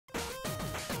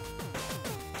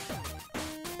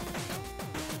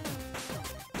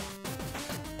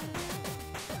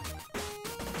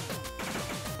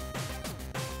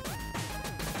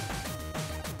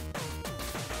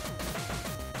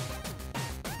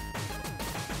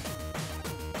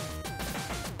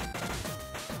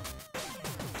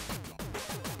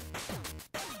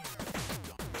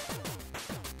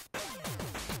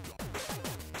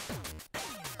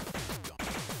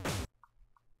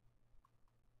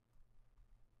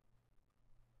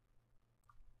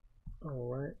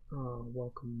Alright,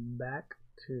 welcome back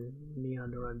to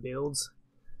Neuron Builds.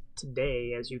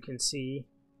 Today, as you can see,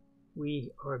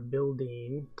 we are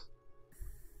building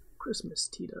Christmas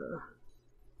Tita.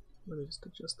 Let me just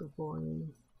adjust the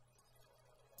volume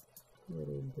a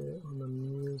little bit on the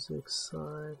music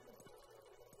side.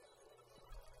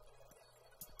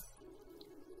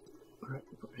 Alright,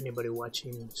 for anybody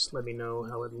watching, just let me know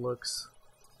how it looks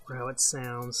or how it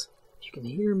sounds. If you can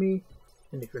hear me,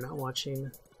 and if you're not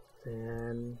watching,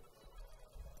 then,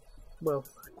 well,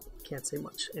 I can't say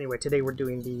much. Anyway, today we're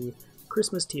doing the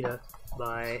Christmas Tita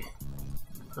by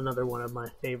another one of my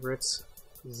favorites,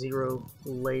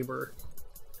 Zerolabor.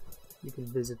 You can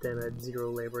visit them at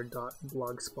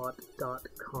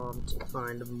zerolabor.blogspot.com to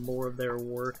find more of their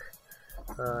work.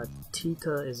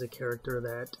 Tita is a character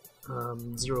that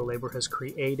Zerolabor has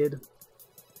created,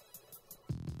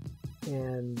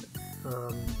 and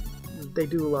they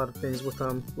do a lot of things with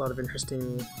them, a lot of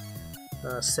interesting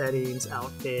settings,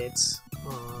 outfits,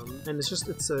 and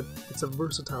it's a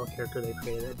versatile character they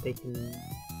created that they can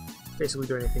basically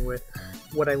do anything with.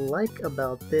 What I like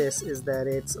about this is that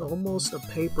it's almost a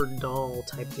paper doll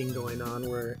type thing going on,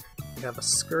 where you have a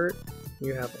skirt,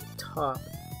 you have a top,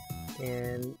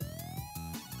 and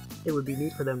it would be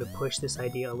neat for them to push this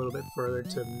idea a little bit further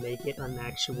to make it an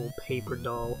actual paper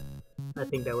doll. I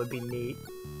think that would be neat.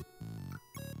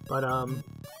 But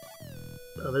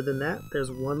other than that, there's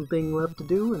one thing left to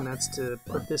do, and that's to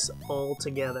put this all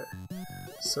together.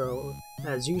 So,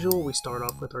 as usual, we start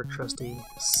off with our trusty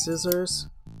scissors.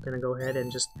 Gonna go ahead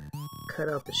and just cut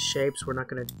out the shapes. We're not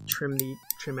gonna trim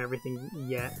everything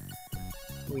yet.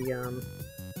 We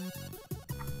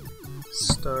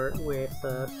start with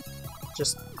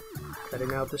just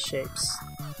cutting out the shapes.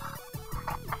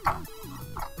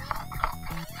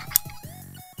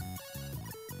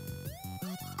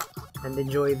 And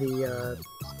enjoy the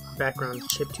background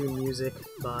chiptune music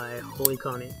by Holy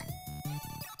Connie.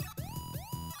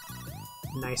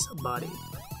 Nice body.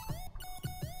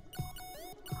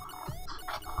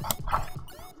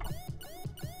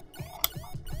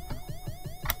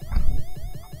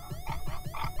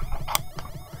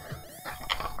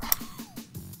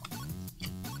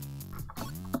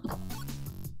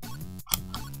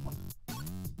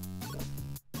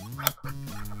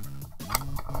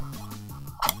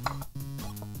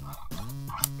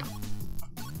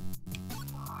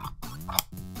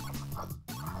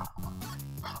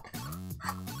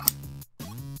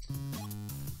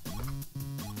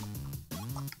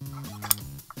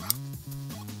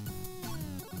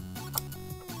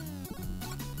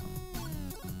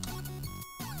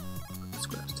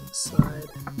 Scratch to the side.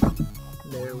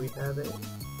 There we have it.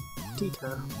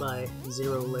 Tita by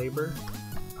Zerolabor.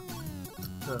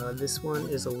 This one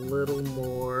is a little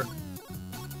more.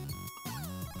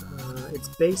 It's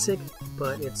basic,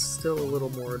 but it's still a little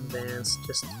more advanced,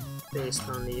 just based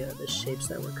on the shapes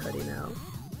that we're cutting out.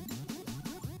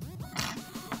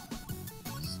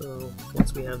 So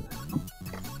once we have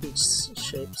each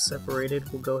shape separated,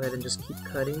 we'll go ahead and just keep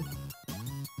cutting.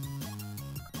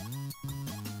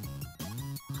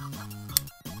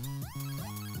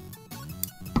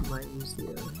 Might use the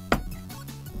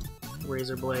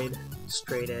razor blade,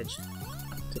 straight edge,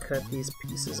 to cut these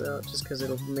pieces out, just because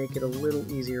it'll make it a little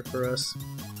easier for us.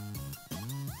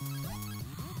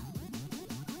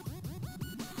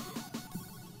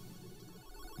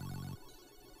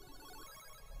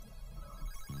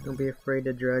 Don't be afraid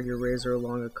to drag your razor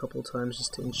along a couple times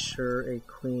just to ensure a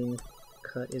clean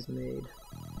cut is made.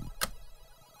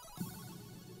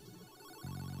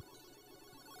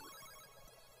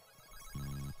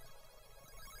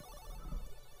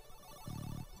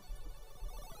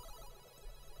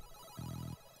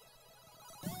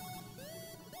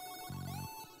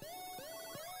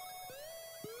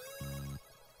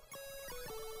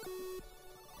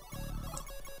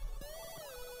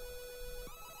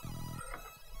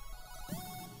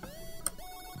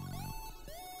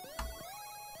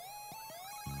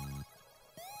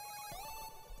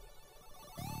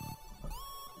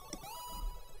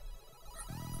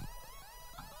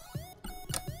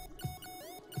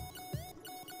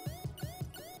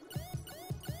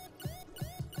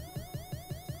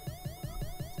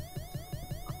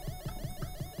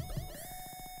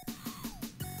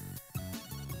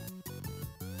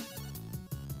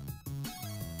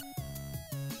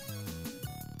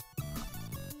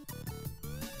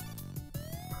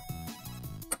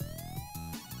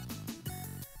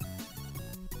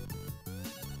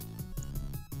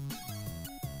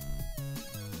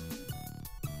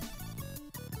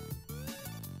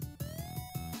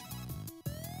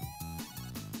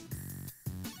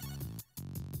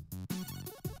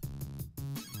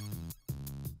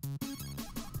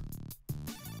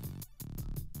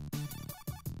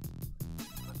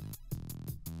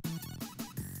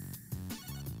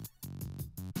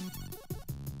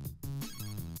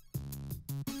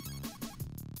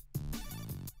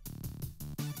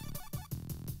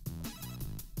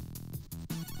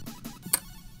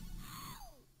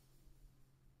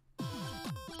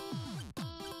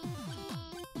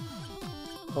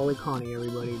 Holy Connie,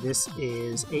 everybody, this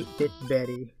is 8-Bit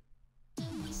Betty.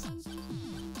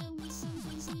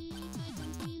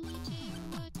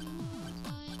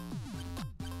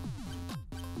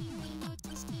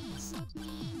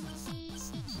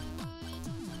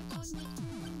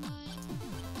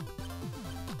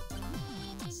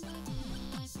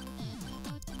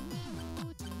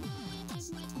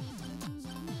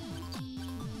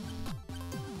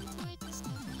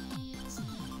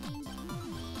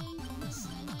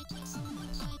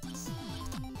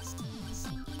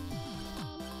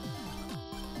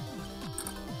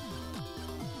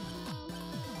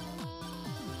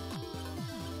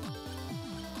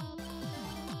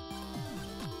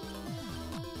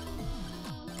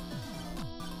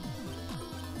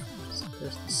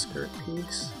 There's the skirt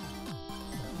piece.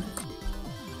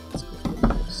 Let's go to the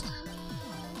next.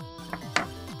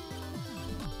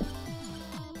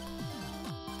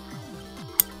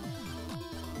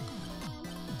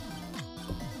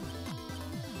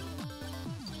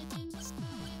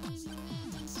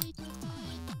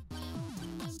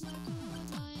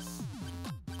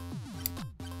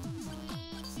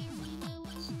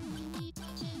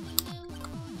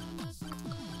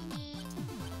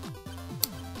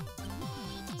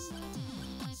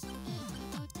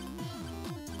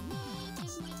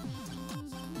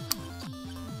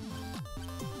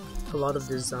 A lot of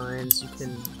designs you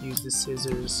can use the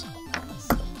scissors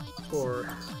or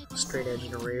straight edge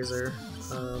and eraser.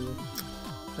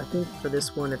 I think for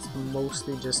this one it's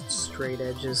mostly just straight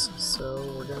edges, so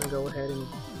we're gonna go ahead and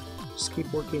just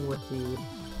keep working with the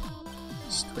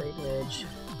straight edge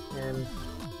and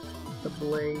the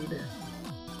blade.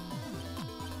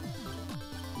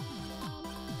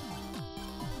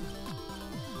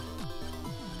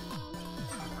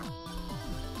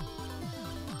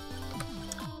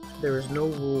 There is no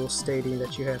rule stating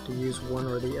that you have to use one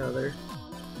or the other.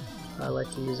 I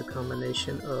like to use a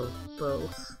combination of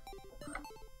both.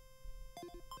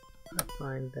 I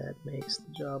find that makes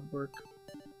the job work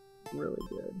really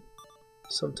good.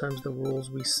 Sometimes the rules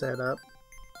we set up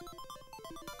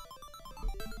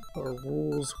are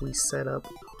rules we set up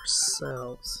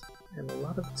ourselves, and a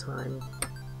lot of the time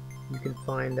you can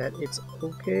find that it's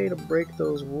okay to break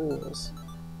those rules.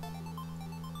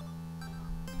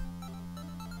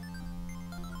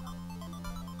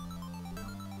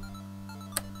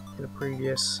 In a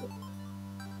previous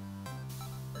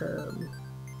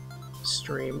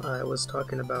stream, I was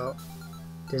talking about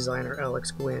designer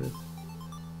Alex Gwynn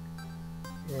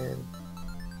and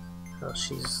how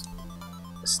she's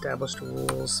established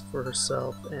rules for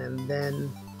herself, and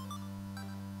then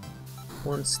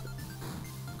once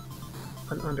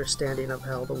an understanding of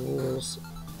how the rules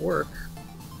work,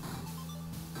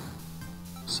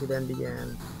 she then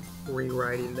began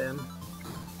rewriting them.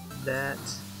 That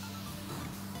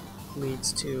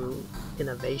leads to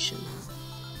innovation.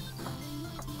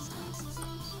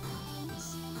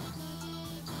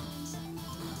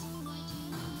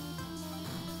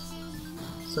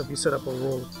 So if you set up a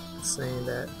rule saying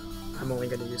that I'm only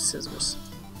going to use scissors,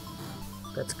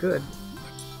 that's good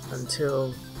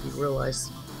until you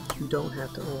realize you don't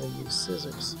have to only use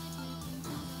scissors.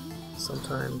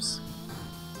 Sometimes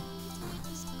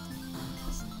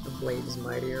the blade is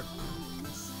mightier.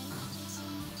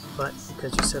 But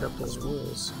because you set up those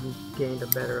rules, you gained a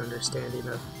better understanding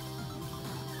of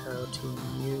how to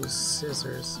use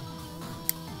scissors.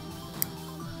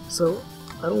 So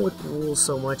I don't look at rules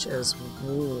so much as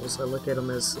rules, I look at them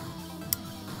as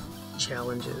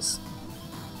challenges.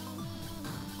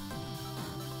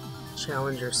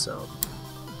 Challenge yourself.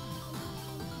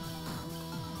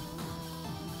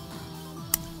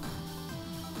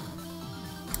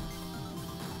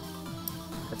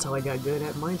 That's how I got good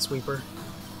at Minesweeper.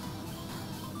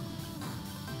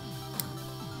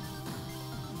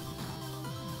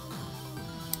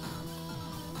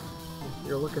 If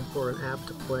you're looking for an app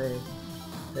to play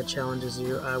that challenges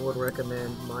you, I would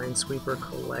recommend Minesweeper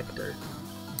Collector.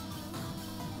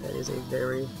 That is a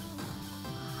very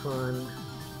fun,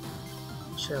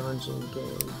 challenging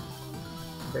game.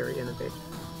 Very innovative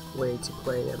way to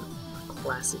play a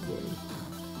classic game.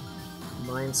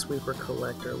 Minesweeper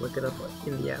Collector, look it up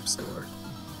in the App Store.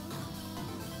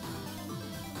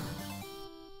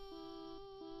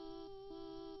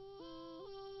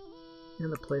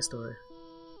 And the Play Store.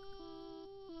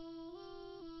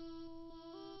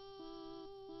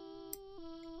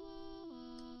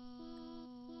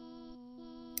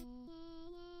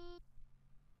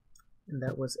 And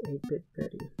that was 8-Bit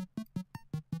Betty.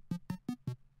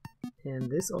 And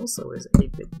this also is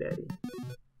 8-Bit Betty.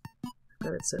 I've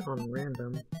got it set on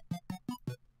random.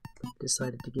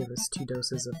 Decided to give us 2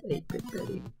 doses of 8-Bit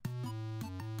Betty.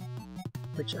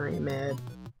 which I am at.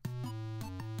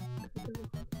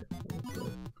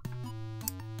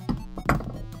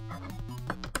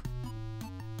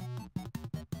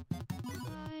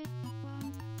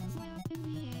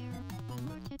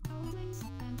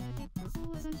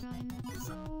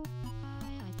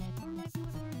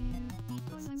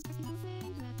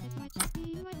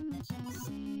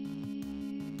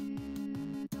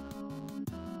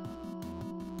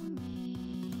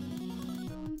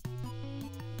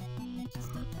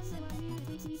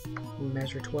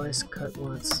 Measure twice, cut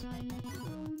once.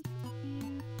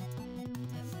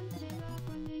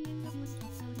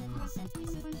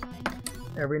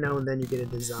 Every now and then you get a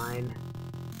design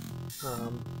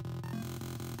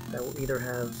that will either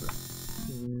have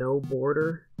no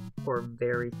border or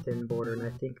very thin border, and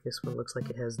I think this one looks like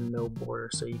it has no border,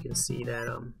 so you can see that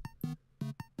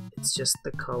it's just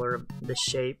the color, the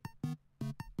shape,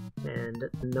 and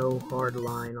no hard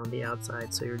line on the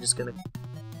outside, so you're just gonna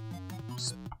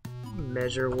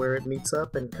measure where it meets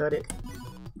up and cut it.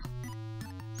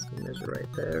 So measure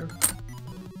right there.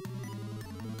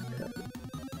 Cut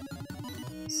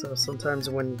it. So sometimes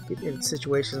when you get in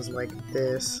situations like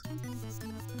this,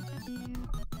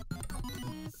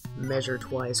 measure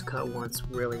twice, cut once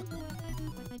really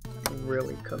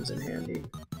comes in handy.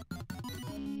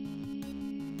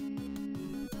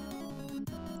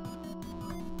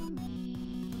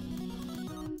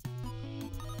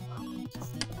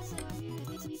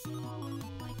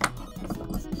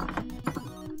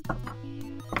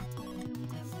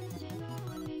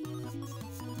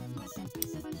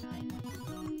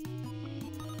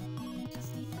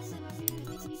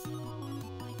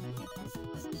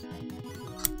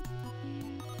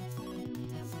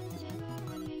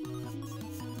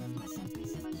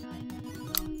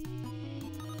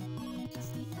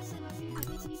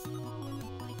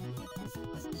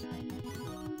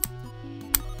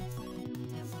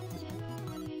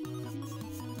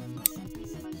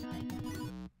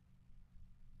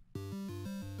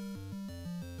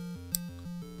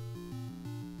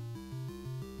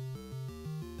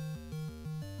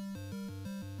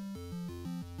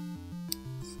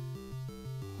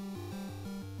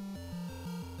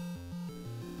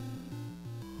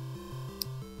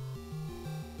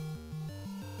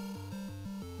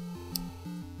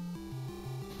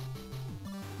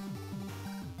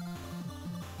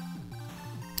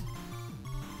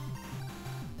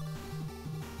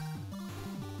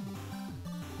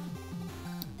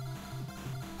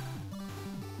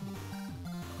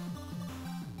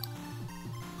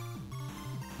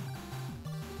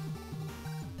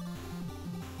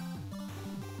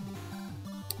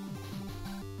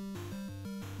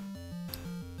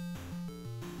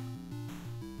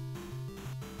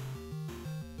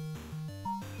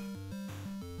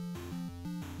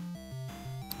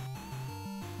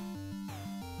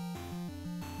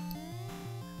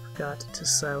 Forgot to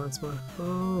silence my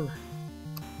phone.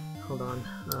 Hold on.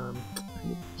 I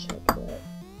need to check that.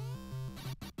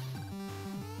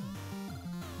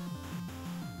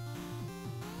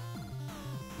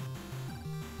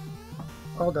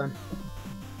 All done.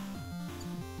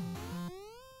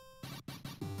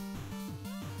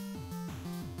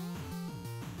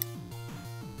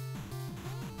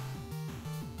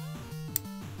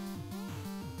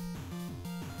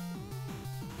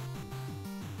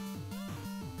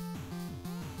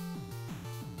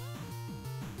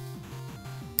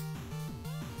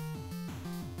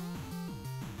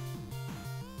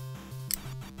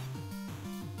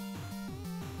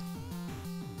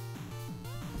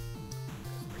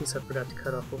 Piece I forgot to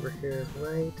cut off over here, right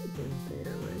in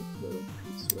there, right, little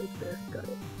piece right there, got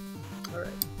it.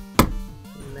 Alright,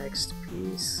 next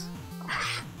piece.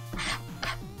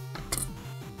 How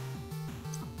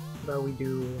about we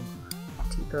do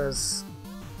Tita's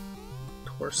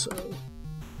torso?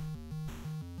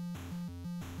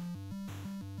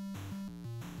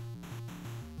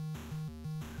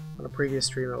 On a previous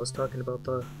stream I was talking about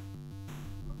the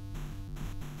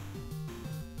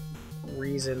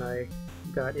reason I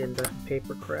got into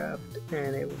paper craft,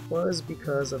 and it was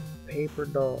because of paper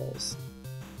dolls.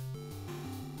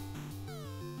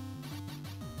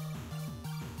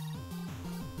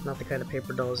 Not the kind of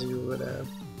paper dolls you would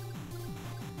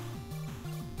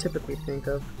typically think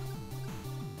of.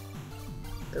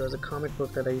 There was a comic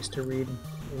book that I used to read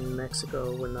in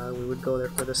Mexico when we would go there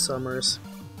for the summers,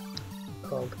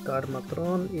 called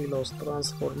Carmatron y los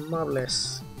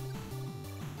Transformables.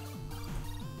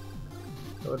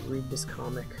 I would read this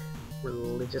comic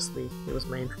religiously. It was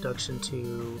my introduction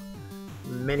to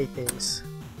many things,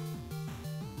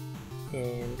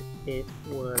 and it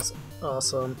was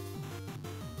awesome.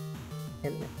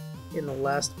 And in the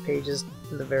last pages,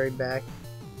 in the very back,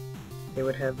 they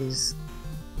would have these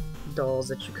dolls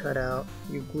that you cut out,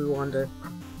 you glue onto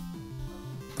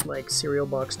like cereal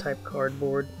box type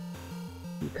cardboard.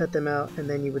 You cut them out and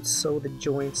then you would sew the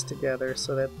joints together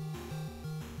so that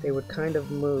they would kind of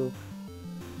move,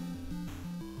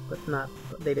 but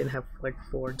they didn't have like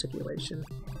full articulation.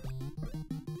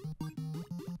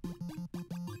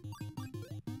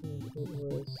 It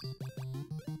was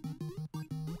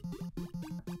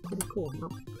pretty cool. No,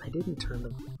 I didn't turn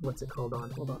the what's it called on.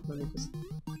 Hold on, let me just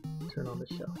turn on the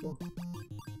shuffle.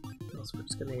 Else we're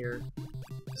just gonna hear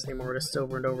the same artist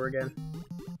over and over again.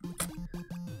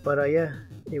 But yeah,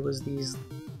 it was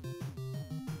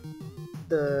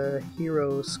the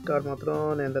heroes,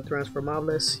 Garmatron and the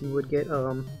Transformables. You would get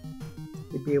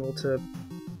you'd be able to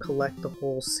collect the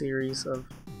whole series of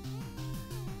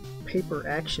paper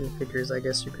action figures, I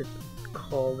guess you could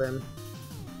call them,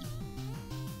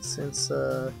 since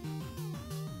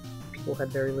people had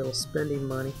very little spending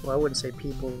money. Well, I wouldn't say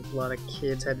people, a lot of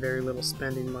kids had very little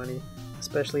spending money,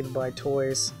 especially to buy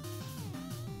toys.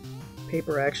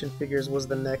 Paper action figures was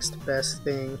the next best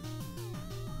thing,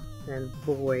 and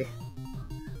boy,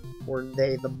 were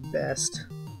they the best.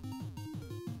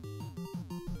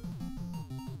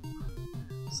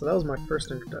 So that was my first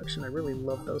introduction. I really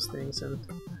love those things, and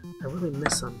I really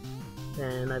miss them.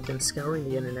 And I've been scouring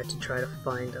the internet to try to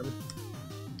find them.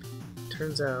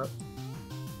 Turns out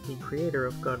the creator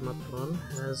of Garmatron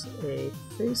has a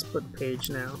Facebook page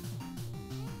now,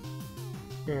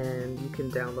 and you can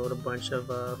download a bunch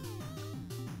of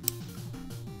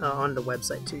on the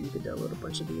website too. You can download a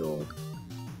bunch of the old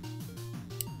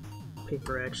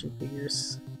paper action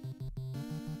figures.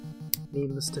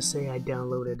 Needless to say, I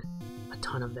downloaded a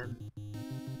ton of them,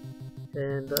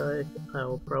 and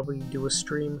I'll probably do a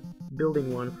stream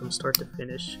building one from start to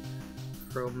finish,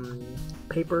 from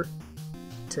paper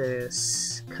to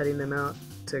cutting them out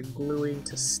to gluing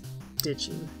to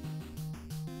stitching.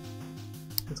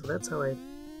 And so that's how I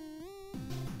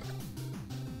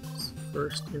was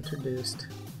first introduced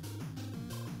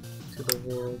to the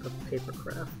world of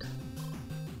papercraft,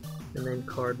 and then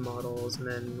card models, and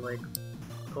then like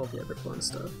all the other fun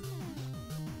stuff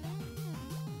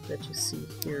that you see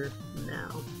here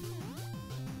now.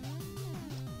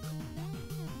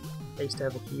 I used to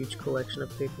have a huge collection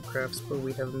of paper crafts, but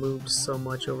we have moved so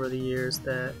much over the years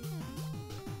that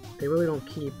they really don't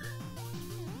keep.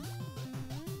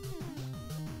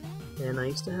 And I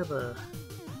used to have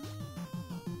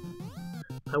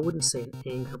I wouldn't say an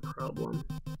anger problem.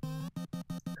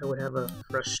 I would have a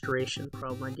frustration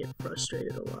problem. I'd get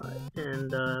frustrated a lot.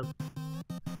 And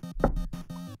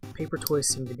paper toys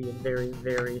seem to be a very,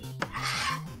 very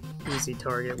easy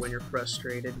target when you're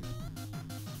frustrated.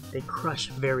 They crush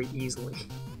very easily.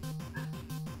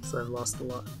 So I've lost a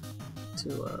lot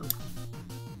to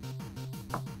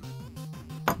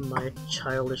my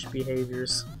childish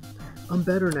behaviors. I'm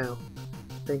better now,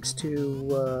 thanks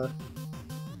to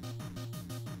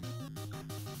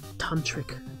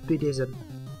tantric Buddhism.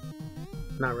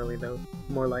 Not really though,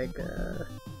 more like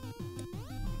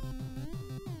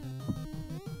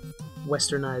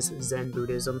westernized Zen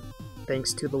Buddhism,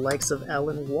 thanks to the likes of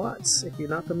Alan Watts. If you're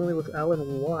not familiar with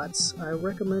Alan Watts, I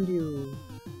recommend you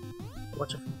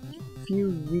watch a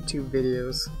few YouTube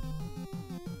videos.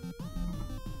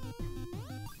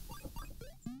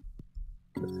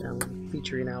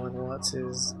 Featuring Alan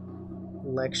Watts'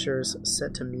 lectures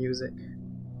set to music.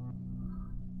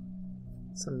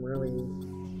 Some really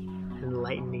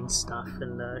enlightening stuff,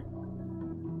 and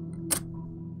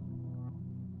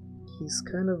he's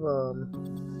kind of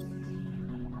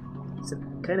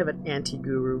an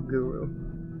anti-guru guru,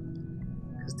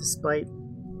 because despite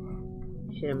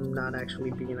him not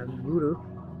actually being a guru,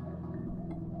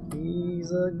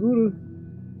 he's a guru.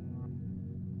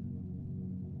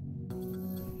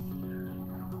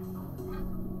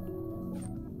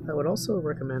 I would also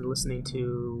recommend listening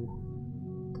to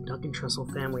the Duncan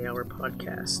Trussell Family Hour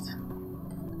podcast.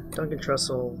 Duncan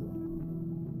Trussell,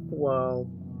 while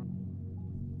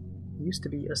he used to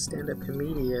be a stand-up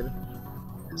comedian,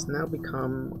 has now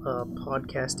become a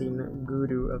podcasting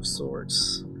guru of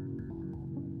sorts.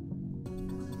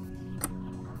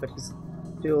 But he's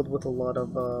filled with a lot of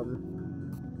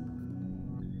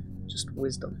just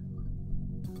wisdom.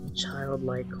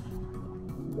 Childlike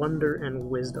wonder and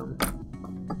wisdom.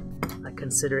 I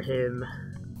consider him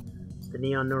the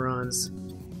Neon Neuron's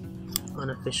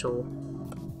unofficial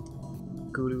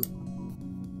guru.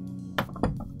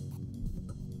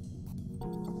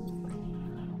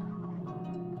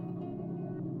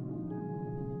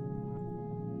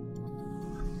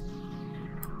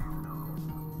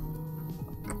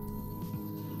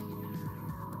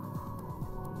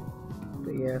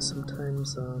 But yeah,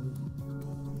 sometimes,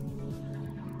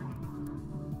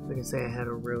 like I say, I had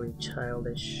a really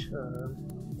childish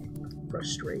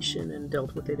frustration and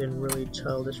dealt with it in really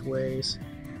childish ways.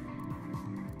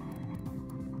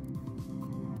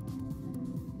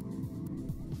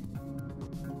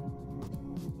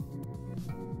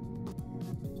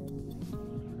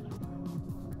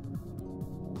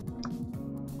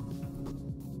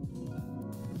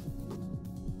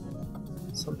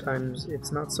 Sometimes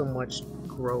it's not so much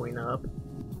growing up,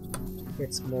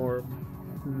 it's more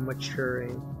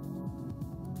maturing.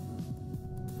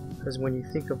 Because when you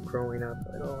think of growing up,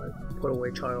 oh, I put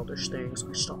away childish things,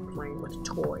 I stopped playing with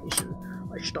toys, and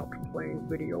I stopped playing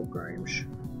video games.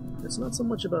 It's not so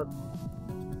much about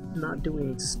not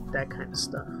doing that kind of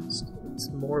stuff. It's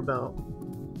more about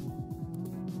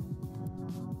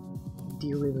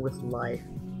dealing with life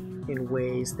in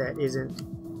ways that isn't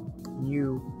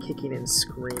you kicking and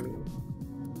screaming.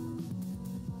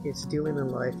 It's dealing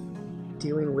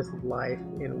with life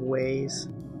in ways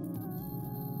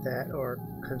that are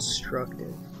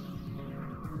constructive.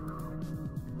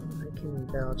 I can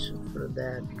vouch for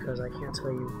that because I can't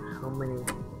tell you how many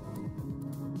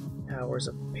hours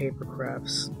of paper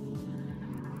crafts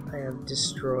I have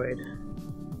destroyed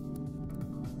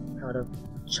out of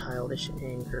childish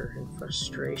anger and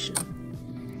frustration.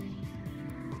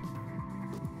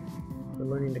 But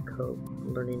learning to cope,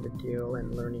 learning to deal,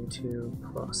 and learning to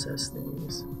process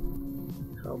things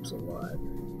helps a lot.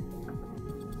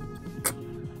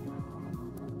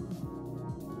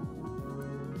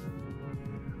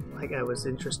 Like, I was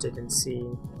interested in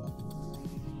seeing,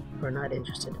 or not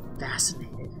interested,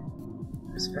 fascinated.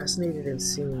 I was fascinated in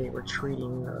seeing they were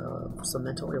treating some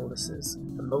mental illnesses,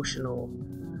 emotional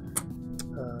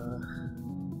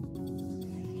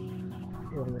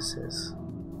illnesses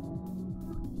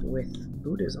with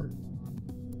Buddhism.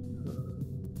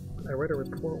 I read a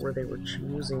report where they were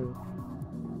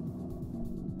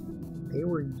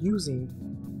using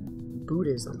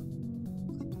Buddhism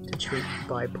to treat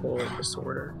bipolar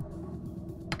disorder.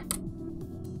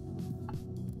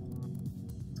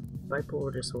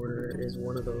 Bipolar disorder is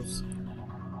one of those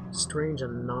strange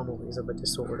anomalies of a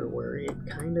disorder where it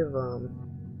kind of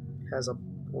has a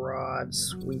broad,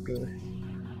 sweeping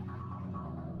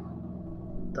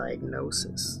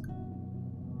diagnosis.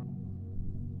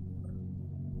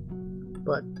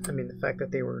 But, I mean, the fact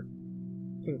that they were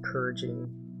encouraging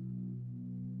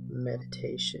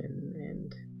meditation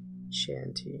and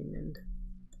chanting and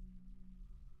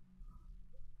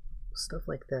stuff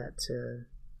like that to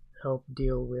help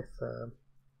deal with the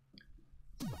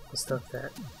stuff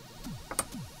that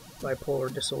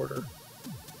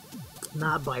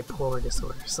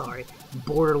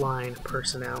borderline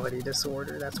personality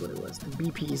disorder, that's what it was. The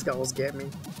BPs always get me.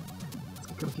 I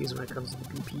get confused when it comes to the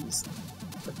BPs.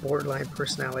 But borderline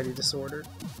personality disorder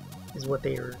is what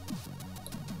they are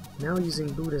now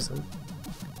using Buddhism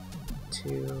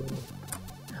to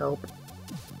help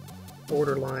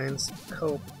borderlines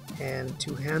cope and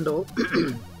to handle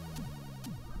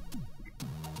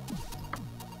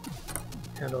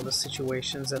the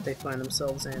situations that they find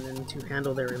themselves in, and to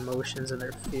handle their emotions and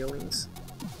their feelings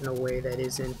in a way that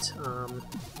isn't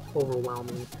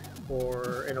overwhelming,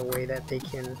 or in a way that they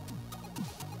can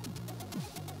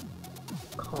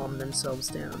calm themselves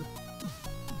down.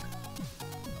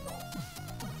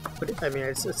 But I mean,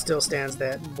 it still stands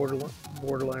that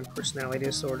borderline personality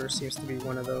disorder seems to be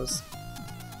one of those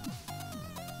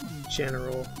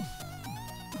general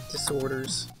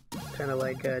disorders, kind of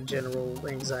like a general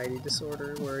anxiety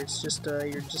disorder, where it's just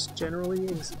you're just generally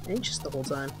anxious the whole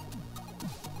time.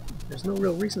 There's no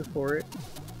real reason for it.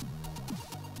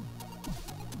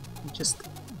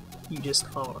 You just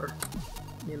are,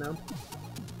 you know.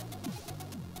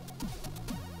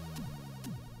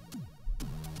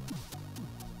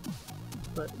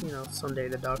 But, you know, someday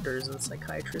the doctors and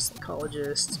psychiatrists,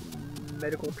 psychologists,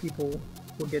 medical people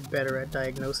will get better at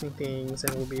diagnosing things,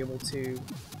 and we'll be able to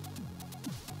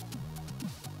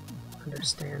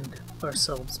understand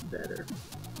ourselves better.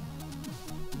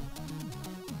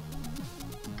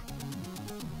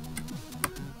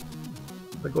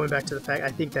 But going back to the fact,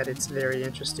 I think that it's very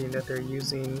interesting that they're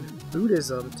using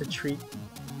Buddhism to treat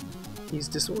these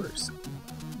disorders.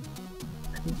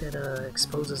 I think that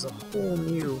exposes a whole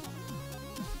new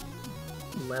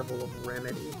level of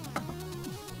remedy.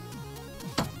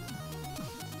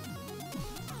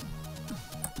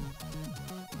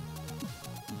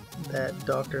 That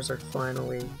doctors are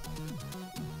finally,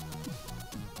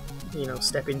 you know,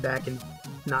 stepping back and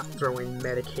not throwing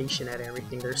medication at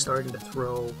everything. They're starting to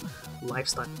throw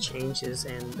lifestyle changes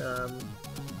and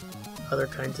other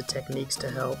kinds of techniques to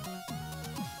help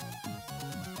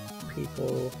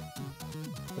people,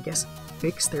 I guess,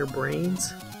 fix their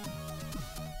brains.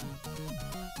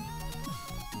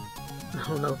 I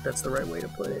don't know if that's the right way to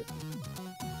put it.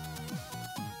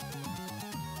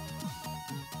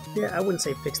 Yeah, I wouldn't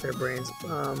say fix their brains.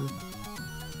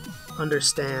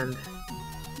 Understand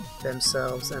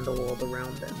themselves and the world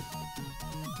around them.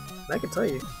 And I can tell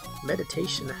you,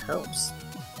 meditation helps.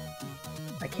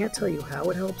 I can't tell you how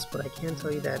it helps, but I can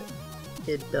tell you that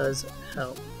it does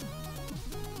help.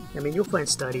 I mean, you'll find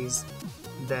studies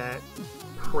that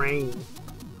praying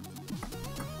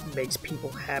makes people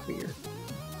happier,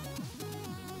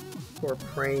 or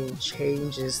praying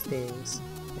changes things,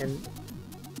 and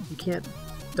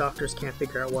doctors can't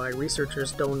figure out why.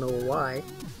 Researchers don't know why.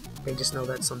 They just know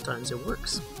that sometimes it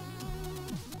works.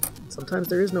 Sometimes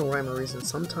there is no rhyme or reason.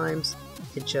 Sometimes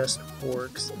it just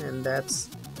works, and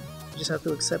you just have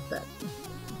to accept that.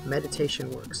 Meditation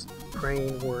works.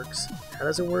 Praying works. How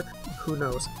does it work? Who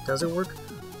knows? Does it work?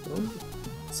 Well,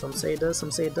 some say it does,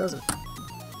 some say it doesn't.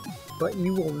 But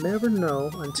you will never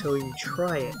know until you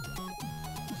try it.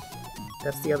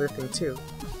 That's the other thing too.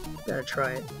 You gotta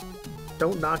try it.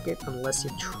 Don't knock it unless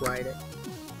you've tried it.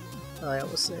 I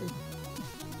always say.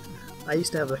 I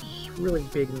used to have a really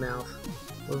big mouth.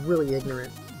 I was a really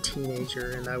ignorant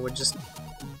teenager, and I would just...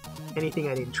 anything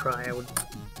I didn't try,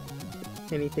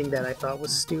 anything that I thought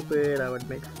was stupid, I would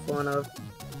make fun of.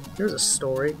 Here's a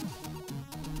story.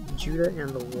 Judah and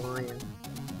the Lion.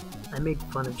 I made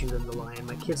fun of Judah and the Lion.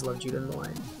 My kids love Judah and the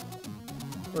Lion.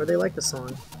 Or they like the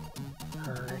song.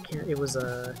 It was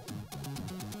what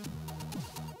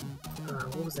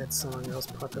was that song that was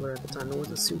popular at the time? It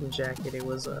wasn't Suit and Jacket, it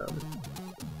was,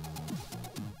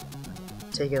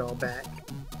 Take It All Back.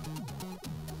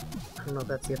 I don't know if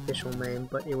that's the official name,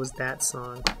 but it was that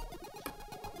song.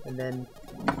 And then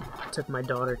I took my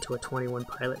daughter to a 21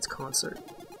 Pilots concert.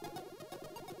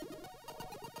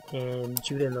 And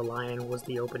Judah and the Lion was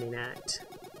the opening act.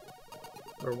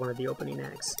 Or one of the opening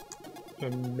acts.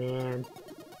 And man,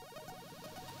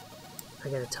 I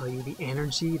gotta tell you, the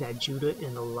energy that Judah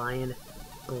and the Lion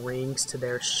brings to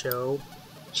their show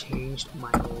changed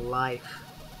my life.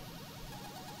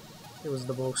 It was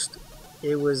the most...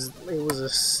 It was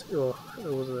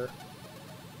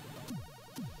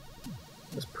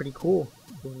pretty cool.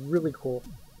 It was really cool.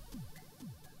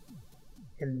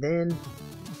 And then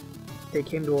they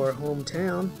came to our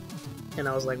hometown, and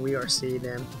I was like, we are seeing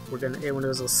them. When it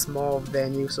was a small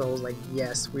venue, so I was like,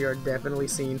 yes, we are definitely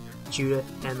seeing Judah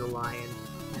and the Lion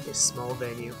at this small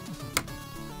venue.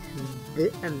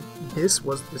 And this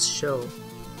was the show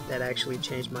that actually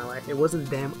changed my life. It wasn't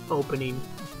them opening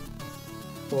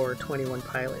for 21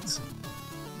 Pilots.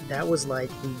 That was like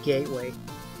the gateway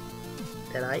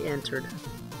that I entered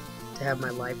to have my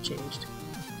life changed.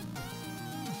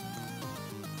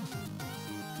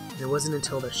 And it wasn't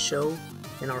until the show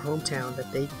in our hometown that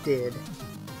they did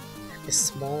at this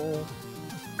small,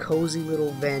 cozy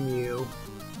little venue.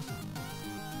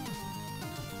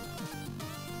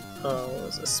 Oh, it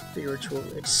was a spiritual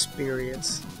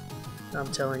experience. I'm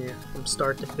telling you, from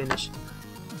start to finish.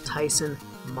 Tyson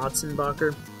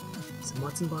Motzenbacher. Is it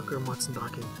Motzenbacher or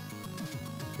Motzenbachen?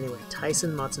 Anyway,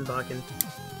 Tyson Motzenbachen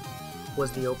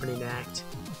was the opening act.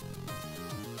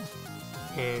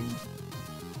 And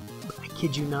I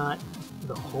kid you not,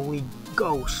 the Holy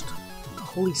Ghost, the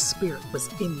Holy Spirit was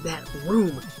in that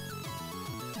room.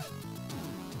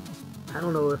 I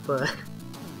don't know if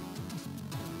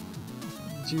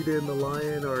Judah and the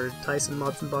Lion or Tyson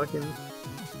Motzenbachen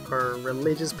are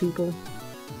religious people,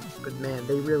 but man,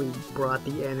 they really brought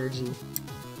the energy,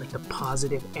 like the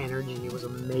positive energy. It was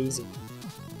amazing.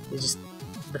 It just,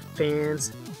 the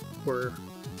fans were,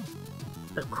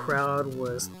 the crowd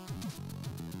was,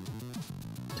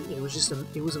 it was just,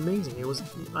 it was amazing. It was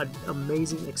an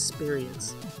amazing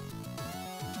experience.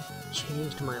 It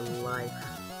changed my life.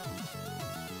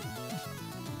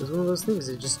 It was one of those things,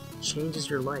 it just changes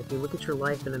your life. You look at your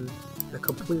life in a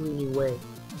completely new way.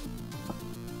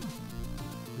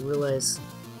 You realize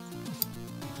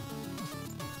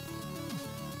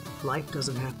life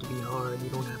doesn't have to be hard. You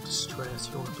don't have to stress.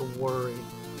 You don't have to worry.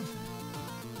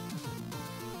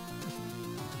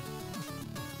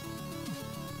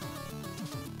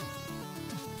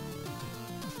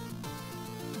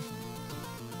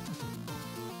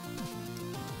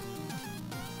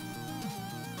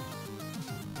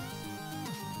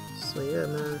 So yeah,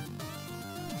 man,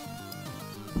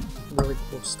 really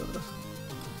cool stuff.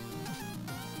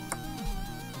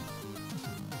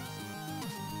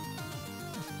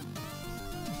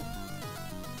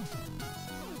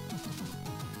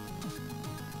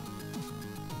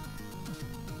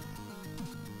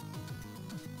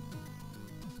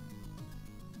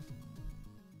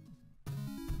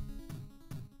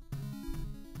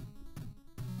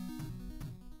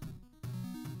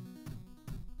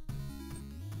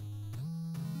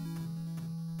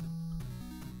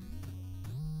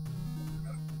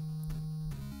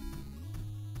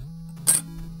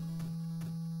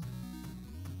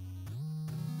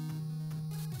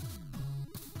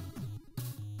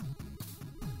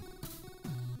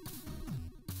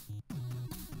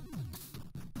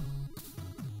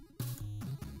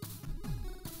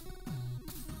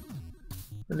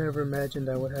 I never imagined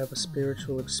I would have a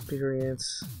spiritual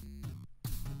experience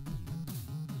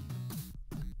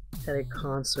at a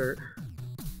concert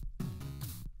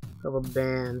of a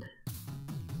band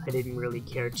I didn't really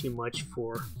care too much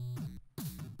for.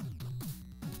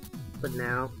 But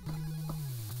now,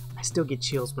 I still get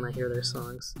chills when I hear their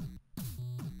songs.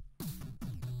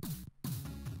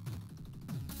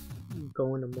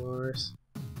 Going to Mars.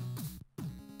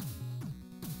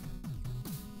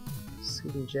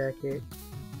 Suit and jacket.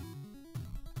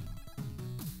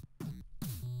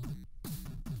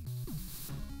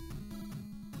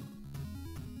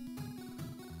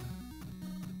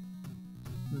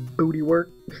 Booty work.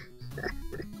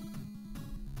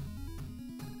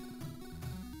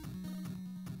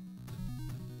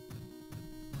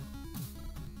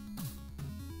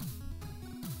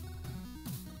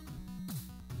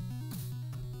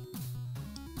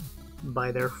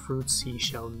 By their fruits ye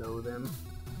shall know them.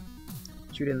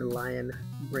 Judah and the Lion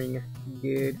bring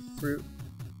good fruit,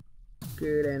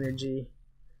 good energy,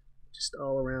 just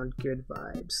all around good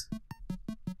vibes.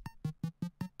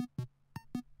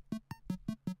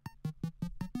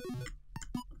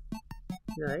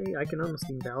 Yeah, I can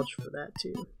honestly vouch for that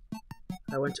too.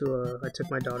 I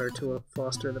took my daughter to a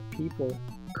Foster the People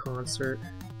concert,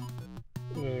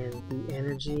 and the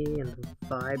energy and the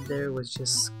vibe there was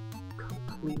just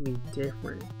completely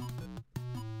different.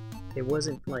 It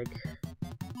wasn't bad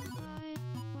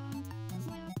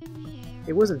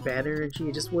energy,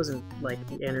 it just wasn't like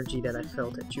the energy that I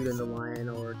felt at Judah and the Lion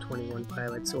or 21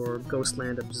 Pilots or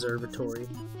Ghostland Observatory.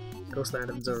 Ghostland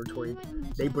Observatory,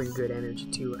 they bring good energy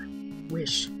too. I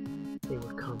wish they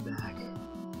would come back.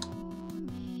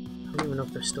 I don't even know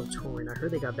if they're still touring. I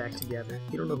heard they got back together.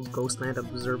 If you don't know who Ghostland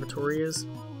Observatory is,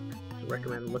 I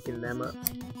recommend looking them up.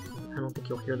 I don't think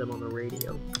you'll hear them on the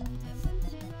radio.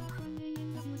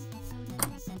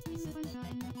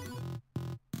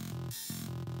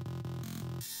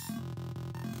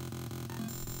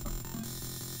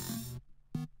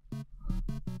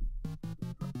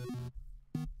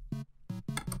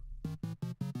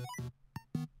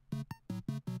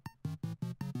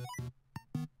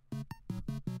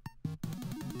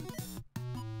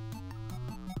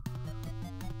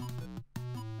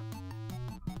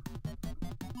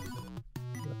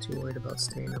 Too worried about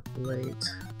staying up late.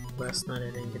 Last night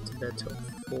I didn't get to bed till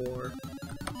 4.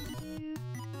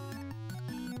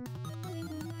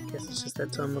 Guess it's just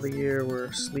that time of the year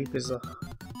where sleep is a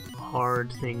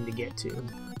hard thing to get to.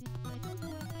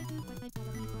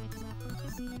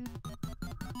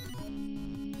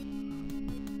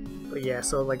 But yeah,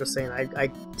 so like I was saying,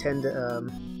 I tend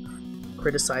to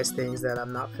criticize things that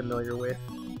I'm not familiar with,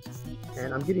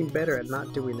 and I'm getting better at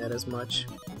not doing that as much.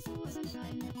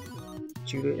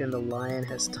 Judah and the Lion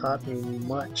has taught me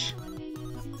much.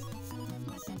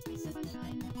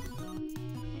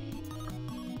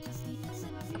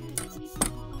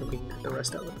 We can cut the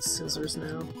rest out with the scissors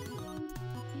now.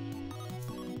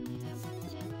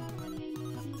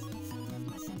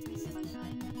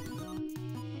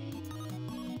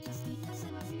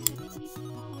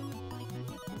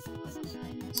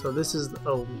 So this is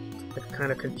the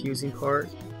kind of confusing part.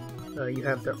 You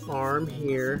have the arm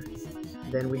here.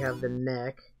 Then we have the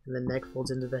neck, and the neck folds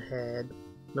into the head.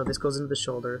 No, this goes into the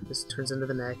shoulder, this turns into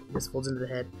the neck, this folds into the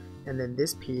head, and then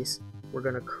this piece we're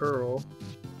going to curl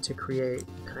to create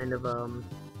kind of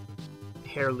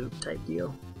hair loop type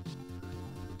deal.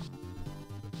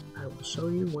 I will show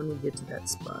you when we get to that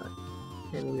spot,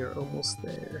 and we are almost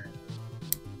there.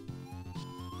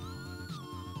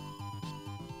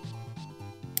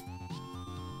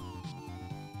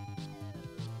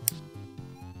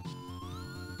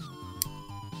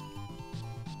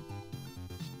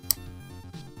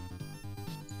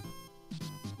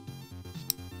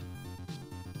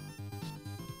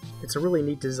 It's a really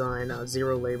neat design.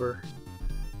 Zerolabor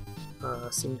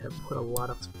seemed to have put a lot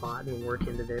of thought and work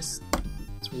into this.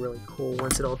 It's really cool.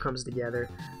 Once it all comes together,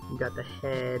 you got the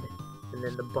head, and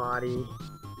then the body,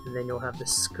 and then you'll have the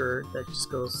skirt that just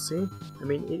goes, see? I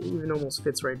mean, it even almost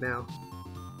fits right now.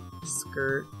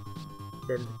 Skirt,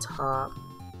 then the top,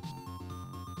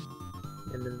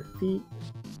 and then the feet.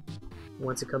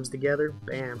 Once it comes together,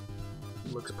 bam,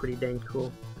 it looks pretty dang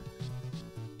cool.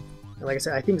 Like I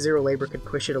said, I think Zerolabor could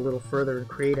push it a little further and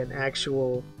create an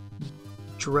actual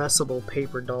dressable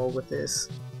paper doll with this.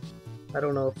 I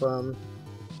don't know if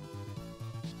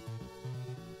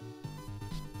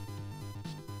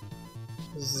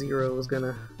Zero is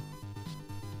gonna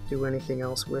do anything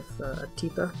else with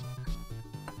Tita.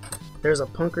 There's a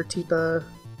punker Tita.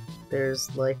 There's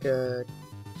like I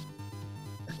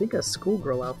think a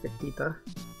schoolgirl outfit Tita.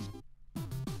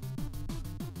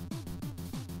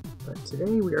 But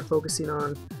today we are focusing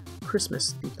on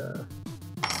Christmas Tita.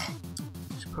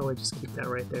 Should probably just keep that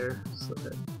right there so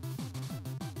that,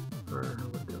 or how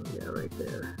would it go? Yeah, right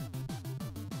there.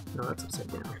 No, that's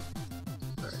upside down.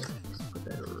 Alright, let's put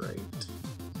that right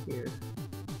here.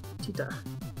 Tita.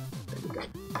 There we go.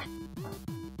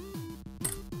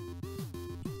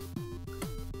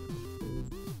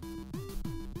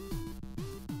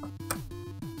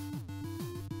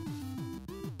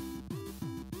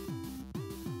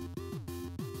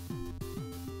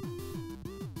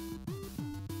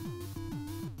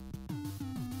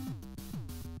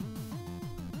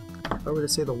 If I were to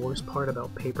say the worst part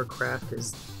about paper craft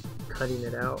is cutting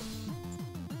it out,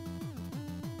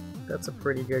 that's a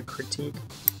pretty good critique,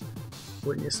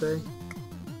 wouldn't you say?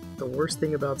 The worst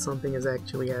thing about something is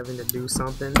actually having to do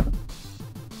something.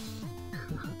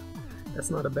 That's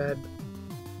not a bad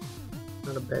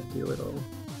deal at all.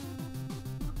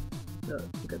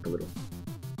 We got the little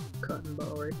cotton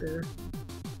ball right there.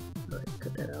 Alright,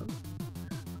 cut that out.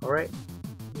 Alright.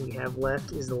 We have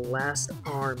left is the last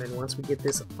arm, and once we get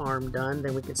this arm done,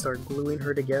 then we can start gluing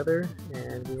her together,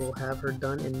 and we will have her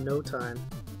done in no time.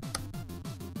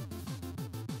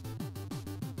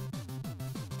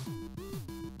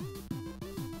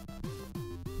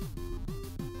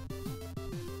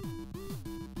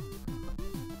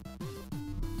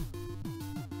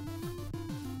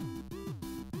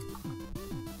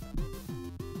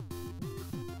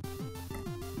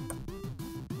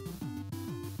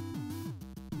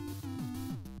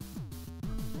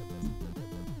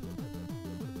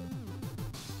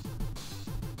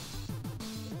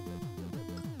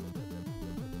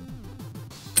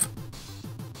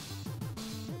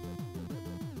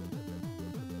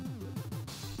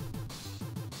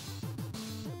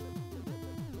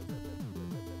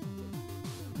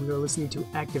 We are listening to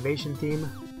Activation Theme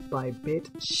by Bit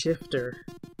Shifter.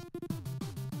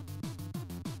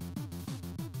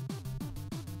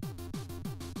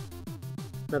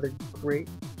 Another great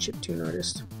chiptune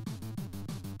artist.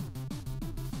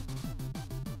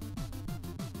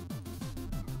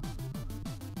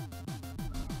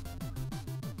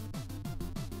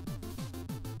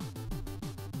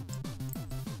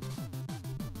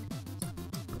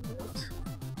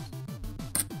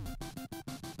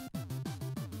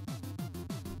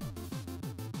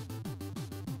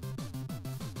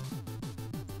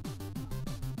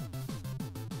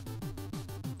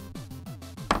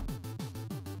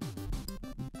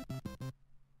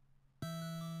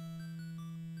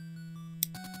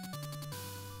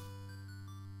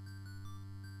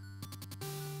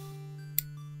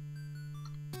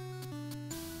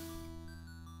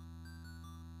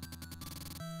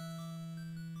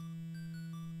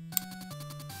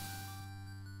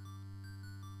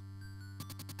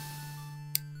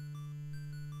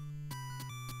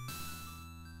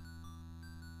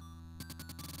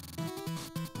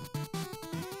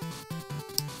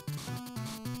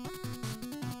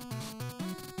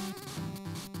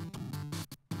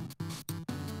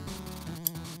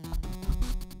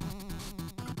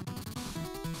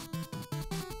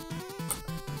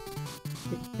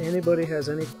 If anybody has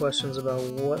any questions about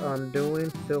what I'm doing,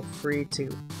 feel free to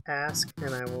ask,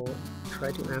 and I will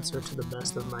try to answer to the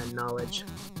best of my knowledge.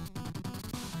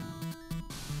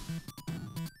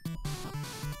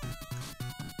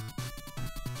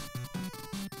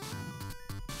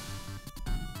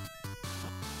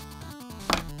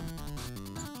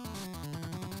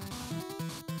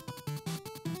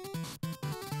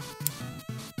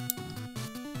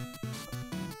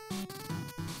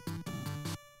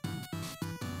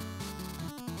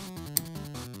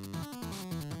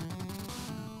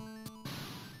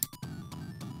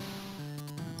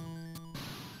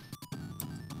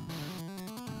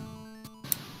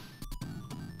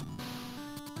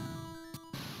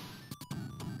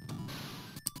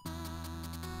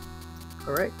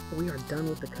 Alright, we are done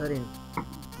with the cutting.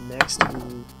 Next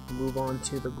we move on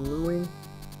to the gluing.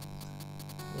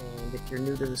 And if you're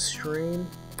new to the stream,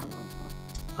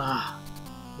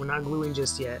 we're not gluing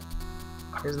just yet.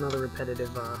 Here's another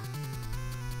repetitive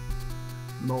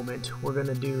moment. We're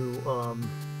gonna do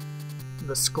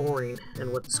the scoring,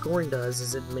 and what the scoring does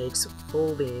is it makes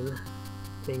folding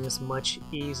things much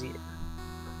easier.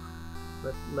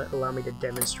 Allow me to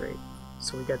demonstrate.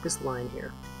 So we got this line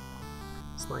here.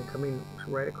 This line coming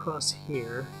right across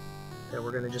here that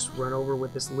we're going to just run over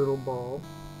with this little ball,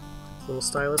 little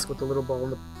stylus with the little ball on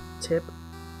the tip,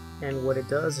 and what it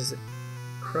does is it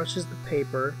crushes the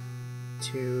paper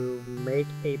to make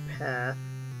a path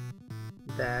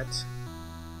that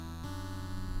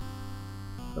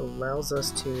allows us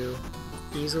to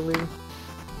easily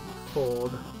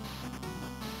fold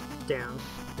down.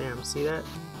 Damn, see that?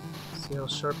 So See how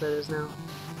sharp that is now?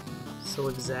 So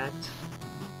exact.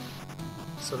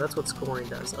 So that's what scoring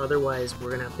does. Otherwise,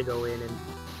 we're gonna have to go in and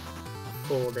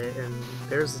fold it, and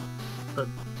there's a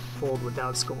fold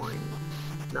without scoring.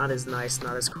 Not as nice,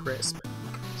 not as crisp.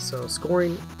 So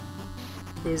scoring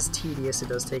is tedious. It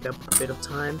does take up a bit of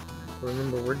time.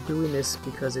 Remember, we're doing this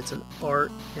because it's an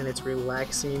art and it's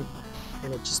relaxing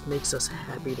and it just makes us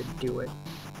happy to do it.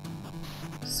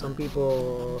 Some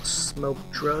people smoke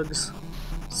drugs,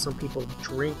 some people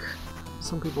drink,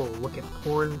 some people look at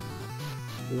porn.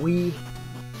 We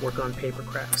work on paper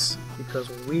crafts because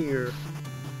we're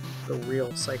the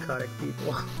real psychotic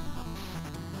people.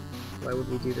 Why would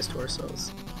we do this to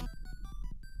ourselves?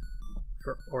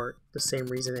 For art, the same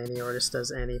reason any artist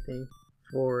does anything.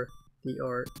 For the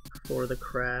art, for the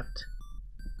craft.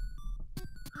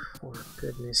 For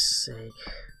goodness sake.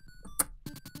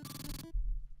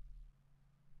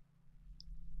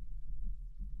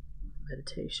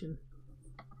 Meditation.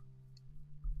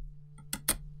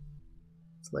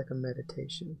 It's like a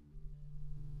meditation.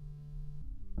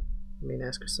 I mean,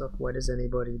 ask yourself, why does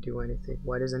anybody do anything?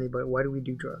 Why do we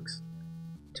do drugs?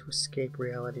 To escape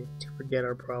reality, to forget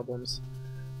our problems,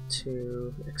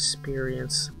 to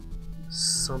experience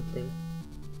something.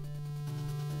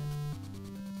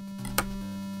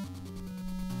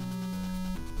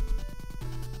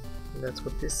 And that's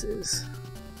what this is.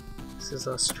 This is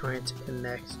us trying to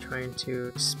connect, trying to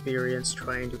experience,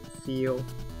 trying to feel.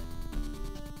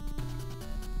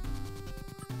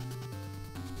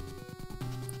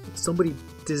 Somebody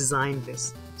designed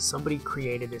this, somebody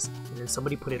created this, and then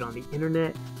somebody put it on the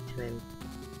internet and then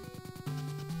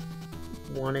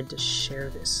wanted to share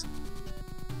this.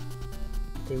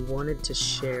 They wanted to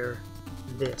share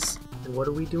this. And what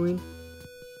are we doing?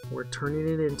 We're turning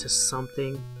it into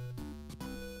something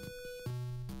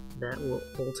that will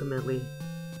ultimately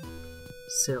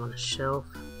sit on a shelf,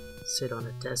 sit on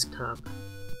a desktop.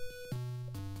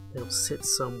 It'll sit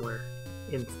somewhere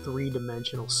in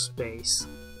three-dimensional space.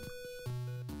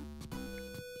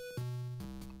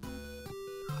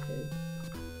 Okay.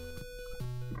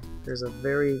 There's a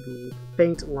very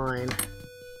faint line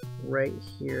right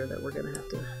here that we're gonna have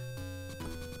to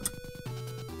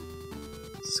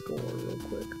score real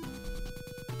quick.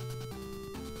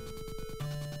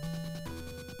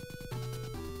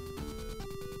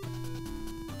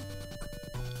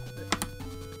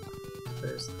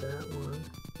 There's that one.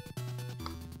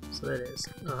 So that is.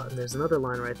 There's another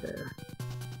line right there.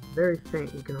 Very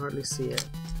faint, you can hardly see it.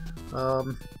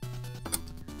 A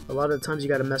lot of the times you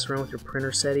gotta mess around with your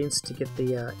printer settings to get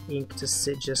the ink to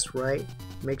sit just right.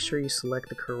 Make sure you select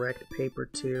the correct paper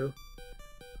too.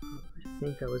 I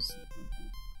think I was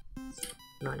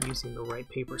not using the right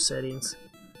paper settings.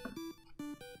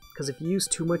 Because if you use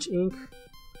too much ink,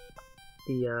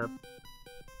 the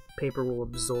paper will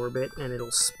absorb it and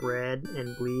it'll spread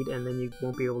and bleed, and then you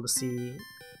won't be able to see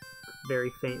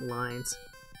very faint lines.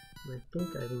 And I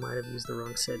think I might have used the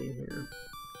wrong setting here.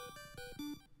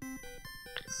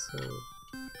 So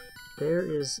there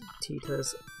is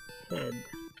Tita's head.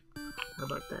 How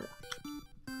about that?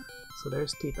 So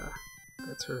there's Tita.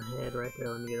 That's her head right there.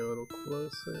 Let me get a little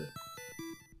closer.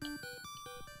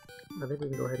 I think we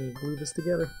can go ahead and glue this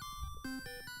together.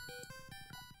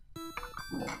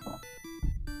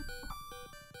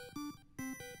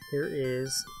 Here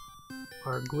is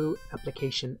our glue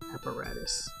application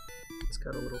apparatus. It's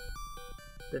got a little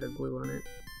bit of glue on it.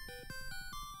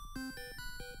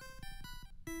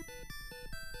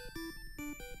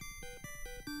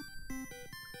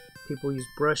 People use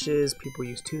brushes, people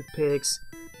use toothpicks,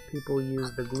 people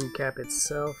use the glue cap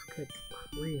itself. Good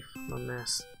grief, I'm a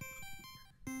mess.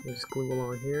 You just glue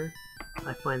along here.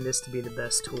 I find this to be the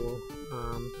best tool.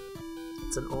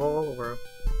 It's an awl or a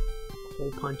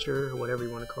hole puncher, or whatever you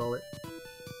want to call it.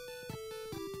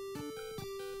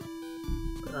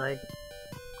 But I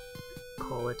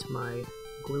call it my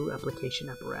glue application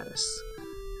apparatus.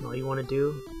 And all you want to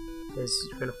do is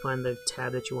you're going to find the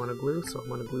tab that you want to glue, so I'm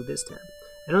going to glue this tab.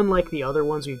 And unlike the other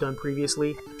ones we've done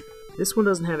previously, this one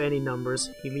doesn't have any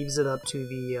numbers. He leaves it up to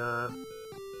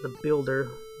the builder,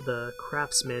 the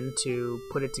craftsman, to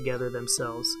put it together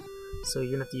themselves. So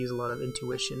you're gonna have to use a lot of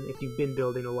intuition. If you've been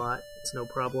building a lot, it's no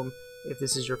problem. If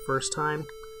this is your first time,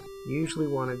 you usually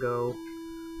want to go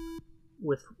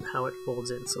with how it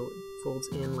folds in. So it folds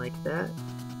in like that.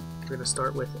 We're gonna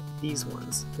start with these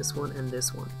ones, this one and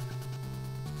this one.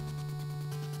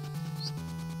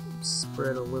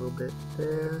 Spread a little bit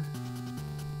there.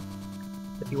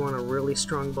 If you want a really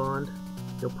strong bond,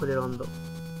 you'll put it on the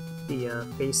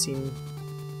facing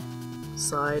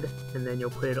side, and then you'll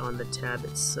put it on the tab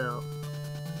itself.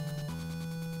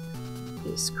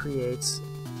 This creates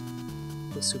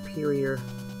the superior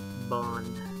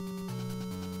bond.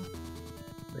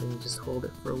 And you just hold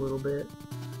it for a little bit.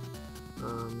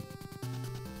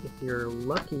 If you're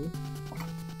lucky,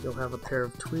 you'll have a pair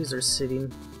of tweezers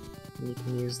sitting, and you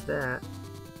can use that.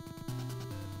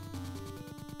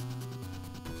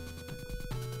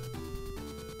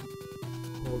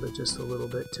 Hold it just a little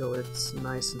bit till it's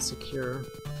nice and secure.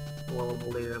 While I'm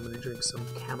holding it, I'm going to drink some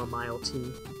chamomile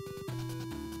tea.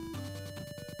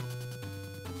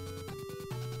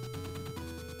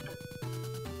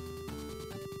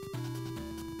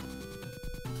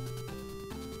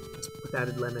 With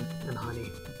added lemon and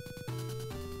honey.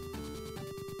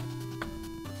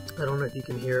 I don't know if you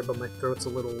can hear it, but my throat's a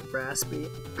little raspy.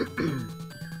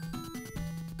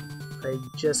 I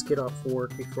just get off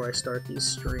work before I start these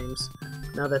streams.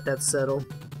 Now that that's settled,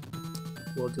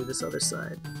 we'll do this other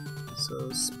side.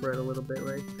 So spread a little bit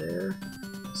right there.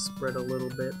 Spread a little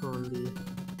bit on the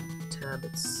tab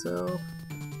itself.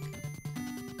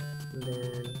 And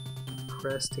then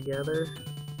press together.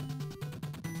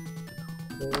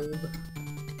 Hold.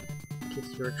 Get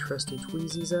your trusty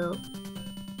tweezies out.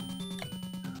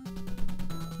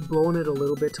 Blowing it a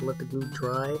little bit to let the glue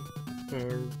dry,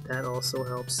 and that also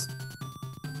helps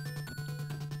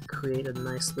create a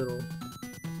nice little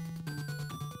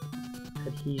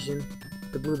adhesion.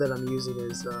 The glue that I'm using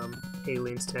is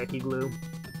Alien's Tacky Glue,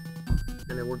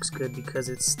 and it works good because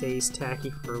it stays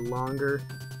tacky for longer,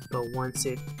 but once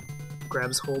it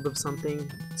grabs hold of something,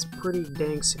 it's pretty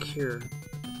dang secure.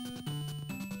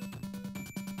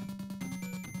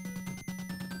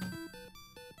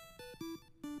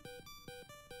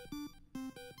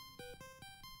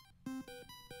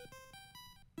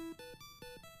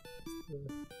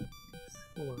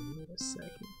 Hold on, wait a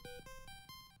second.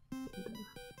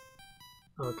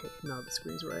 Okay, now the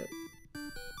screen's right.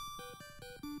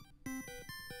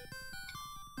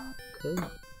 Okay,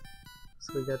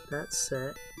 so we got that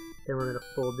set. Then we're gonna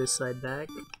fold this side back,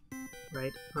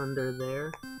 right under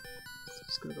there. So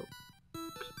just gonna go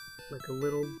like a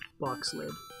little box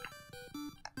lid.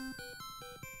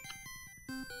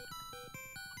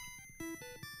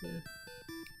 Yeah.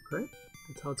 Right?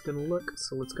 That's how it's gonna look.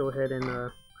 So let's go ahead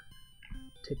and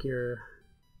take your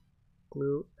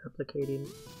glue applicating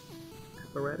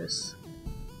apparatus,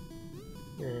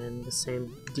 and the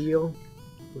same deal.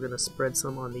 We're gonna spread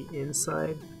some on the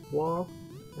inside wall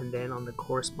and then on the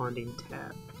corresponding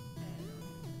tab.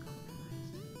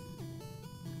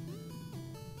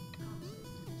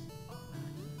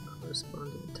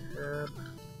 Corresponding tab.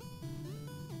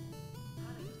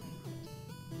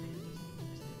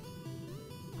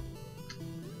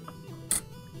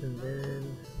 And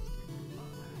then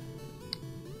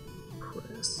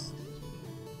press.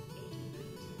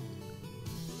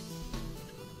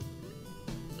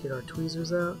 Get our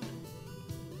tweezers out.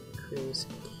 Create a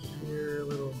secure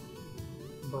little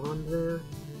bond there.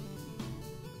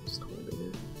 Just holding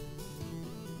it.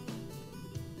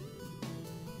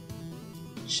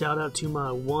 Shout out to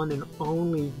my one and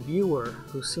only viewer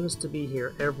who seems to be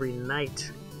here every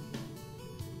night.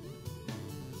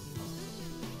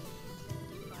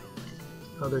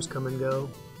 Others come and go.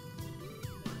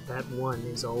 That one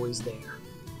is always there.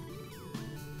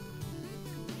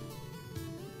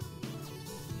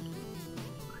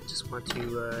 I just want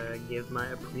to give my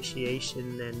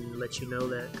appreciation and let you know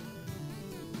that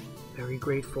I'm very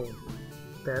grateful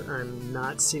that I'm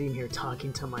not sitting here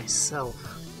talking to myself.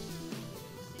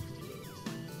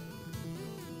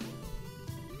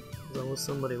 There's always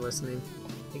somebody listening,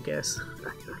 I guess.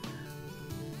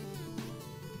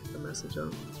 The message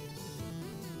on.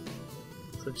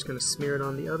 So I'm just going to smear it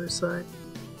on the other side,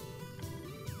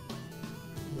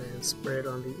 and spread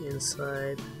on the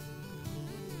inside.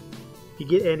 If you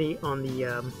get any on the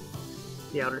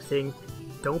outer thing,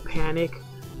 don't panic.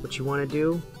 What you want to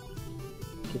do,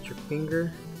 get your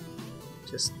finger,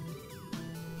 just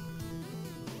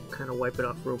kind of wipe it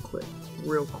off real quick.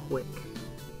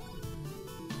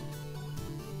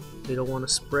 You don't want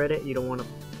to spread it, you don't want to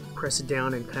press it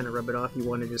down and kind of rub it off, you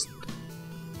want to just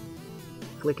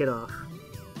flick it off.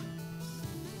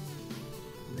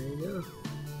 Got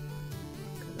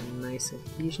a nice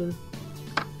adhesion.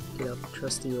 Get out the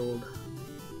trusty old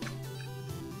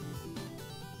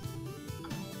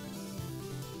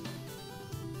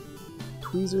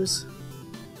tweezers,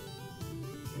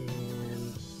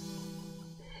 and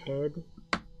head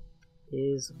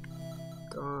is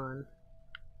done.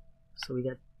 So we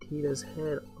got Tita's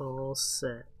head all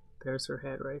set. There's her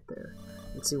head right there.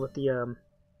 Let's see what the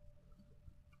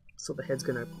so the head's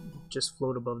gonna just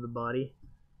float above the body.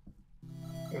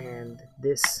 And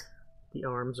the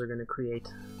arms are going to create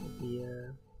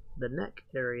the neck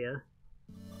area.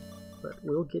 but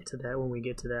we'll get to that when we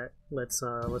get to that. Let's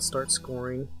start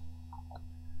scoring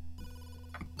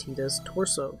Tita's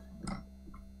torso.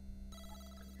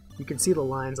 You can see the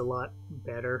lines a lot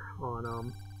better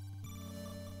on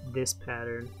this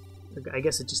pattern. I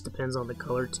guess it just depends on the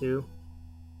color too,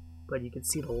 but you can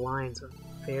see the lines are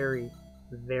very,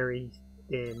 very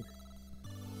thin.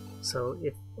 So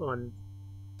if on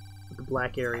the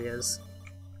black areas,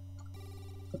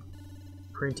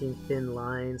 printing thin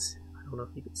lines, I don't know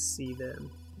if you can see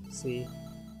them. See,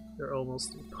 they're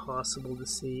almost impossible to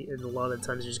see, and a lot of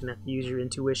times you're just gonna have to use your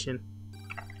intuition,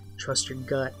 trust your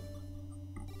gut.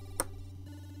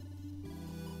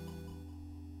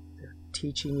 They're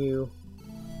teaching you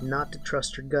not to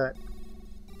trust your gut,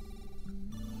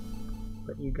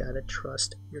 but you gotta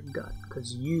trust your gut,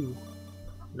 because you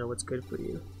know what's good for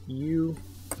you. You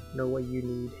know what you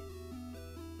need.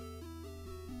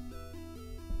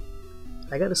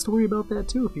 I got a story about that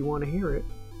too if you want to hear it.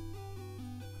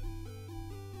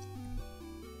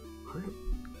 Alright.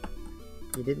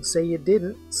 You didn't say you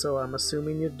didn't, so I'm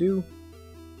assuming you do.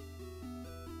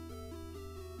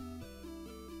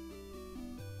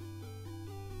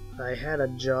 I had a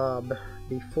job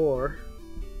before,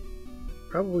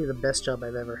 probably the best job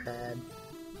I've ever had.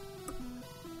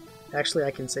 Actually,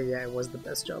 I can say, yeah, it was the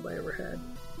best job I ever had.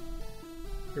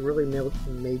 It really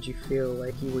made you feel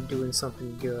like you were doing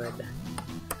something good.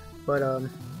 But, the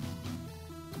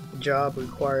job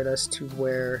required us to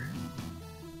wear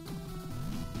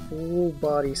full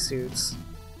bodysuits,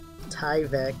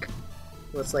 Tyvek,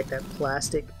 what's like that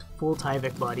plastic, full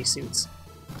Tyvek bodysuits,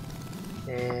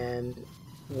 and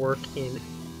work in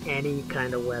any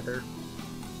kind of weather,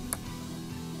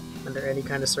 under any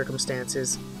kind of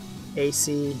circumstances.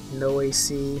 AC, no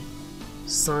AC,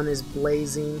 sun is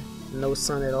blazing, no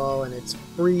sun at all, and it's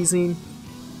freezing.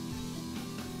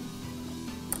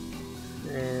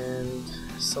 And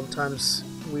sometimes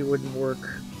we wouldn't work.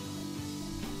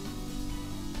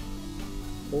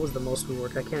 What was the most we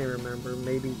worked? I can't even remember.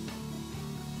 Maybe,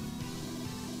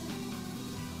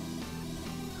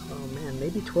 oh man,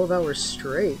 maybe 12 hours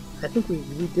straight. I think we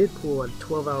did pull on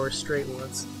 12 hours straight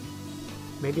once.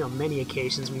 Maybe on many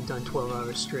occasions we've done 12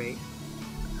 hours straight.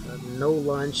 No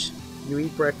lunch. You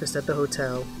eat breakfast at the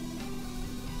hotel.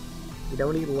 You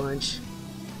don't eat lunch.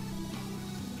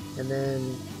 And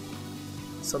then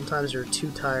sometimes you're too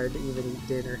tired to even eat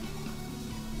dinner.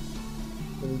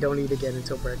 And you don't eat again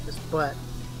until breakfast. But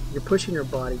you're pushing your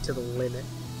body to the limit.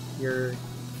 You're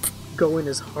going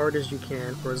as hard as you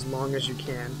can for as long as you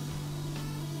can.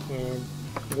 And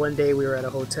one day we were at a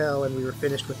hotel and we were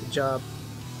finished with the job.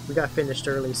 We got finished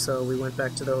early, so we went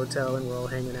back to the hotel and we're all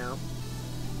hanging out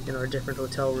in our different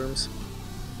hotel rooms.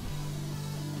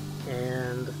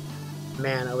 And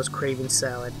man, I was craving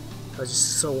salad. I was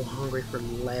just so hungry for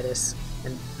lettuce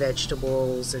and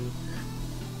vegetables and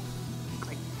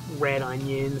like red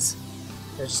onions.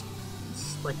 I just,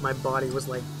 like, my body was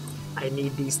like, I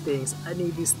need these things. I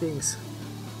need these things.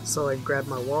 So I grabbed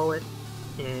my wallet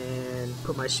and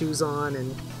put my shoes on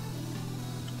and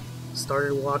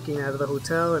started walking out of the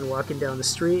hotel and walking down the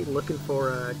street looking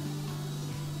for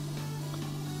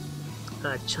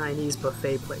a Chinese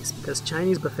buffet place, because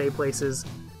Chinese buffet places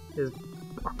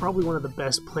are probably one of the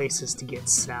best places to get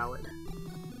salad.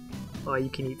 Oh, you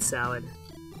can eat salad.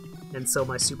 And so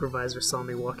my supervisor saw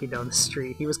me walking down the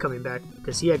street. He was coming back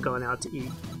because he had gone out to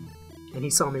eat, and he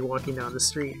saw me walking down the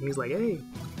street and he's like, "Hey,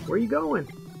 where are you going?"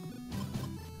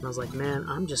 And I was like, "Man,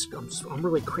 I'm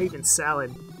really craving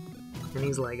salad." And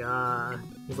he's like,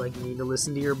 you need to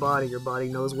listen to your body. Your body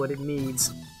knows what it needs.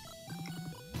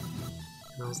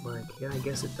 And I was like, yeah, I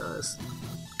guess it does.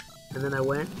 And then I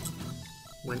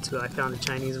I found a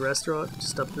Chinese restaurant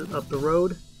just up the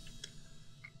road.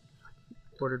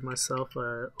 Ordered myself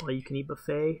a all-you-can-eat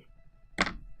buffet.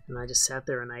 And I just sat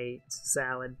there and I ate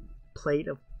salad, plate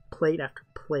after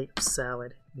plate of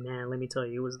salad. Man, let me tell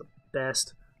you, it was the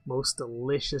best, most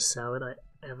delicious salad I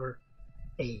ever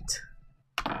ate.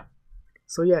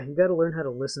 So yeah, you gotta learn how to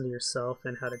listen to yourself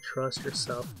and how to trust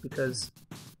yourself, because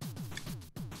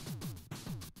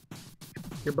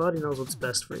your body knows what's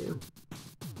best for you.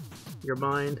 Your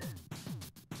mind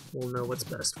will know what's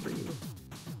best for you.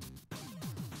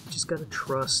 You just gotta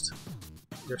trust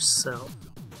yourself.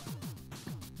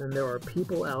 And there are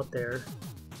people out there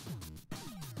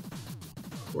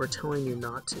who are telling you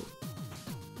not to.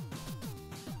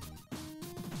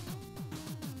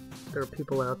 There are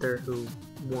people out there who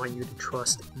want you to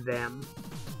trust them,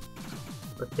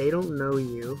 but they don't know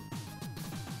you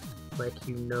like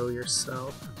you know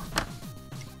yourself.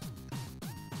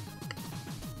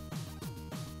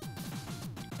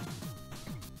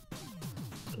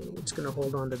 Okay, we're just gonna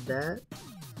hold on to that,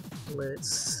 let it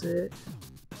sit.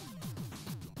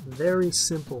 Very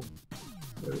simple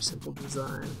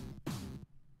design.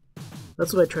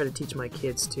 That's what I try to teach my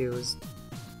kids too, is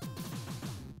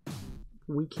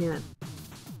we can't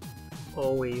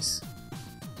always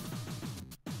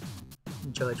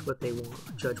judge what they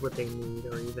want, judge what they need,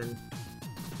 or even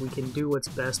we can do what's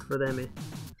best for them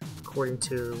according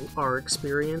to our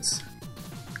experience.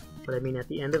 But I mean, at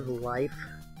the end of life,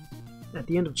 at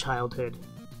the end of childhood,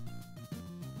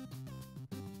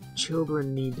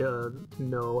 children need to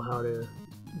know how to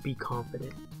be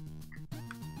confident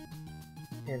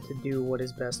and to do what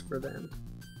is best for them.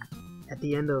 At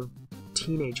the end of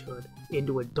teenagehood,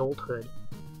 into adulthood,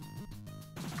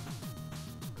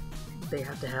 they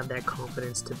have to have that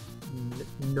confidence to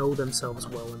know themselves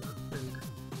well enough. And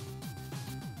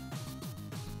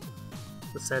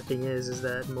the sad thing is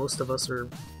that most of us are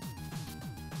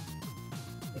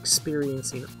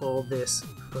experiencing all this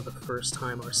for the first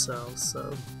time ourselves.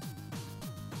 So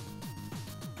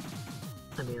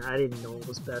I mean, I didn't know what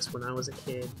was best when I was a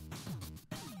kid.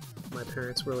 My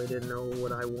parents really didn't know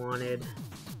what I wanted,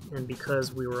 and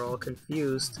because we were all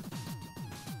confused,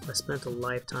 I spent a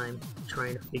lifetime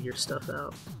trying to figure stuff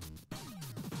out.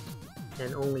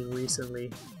 And only recently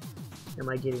am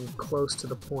I getting close to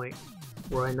the point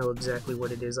where I know exactly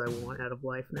what it is I want out of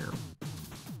life now.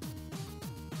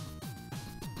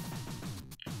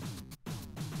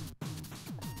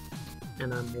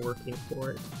 And I'm working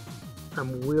for it.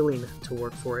 I'm willing to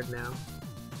work for it now.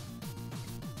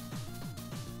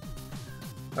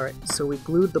 Alright, so we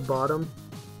glued the bottom,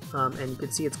 and you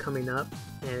can see it's coming up,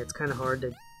 and it's kind of hard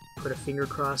to put a finger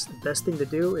across. The best thing to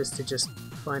do is to just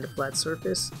find a flat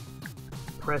surface,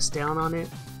 press down on it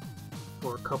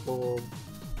for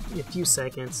a few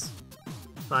seconds,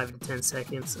 5 to 10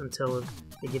 seconds, until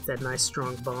it gets that nice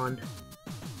strong bond.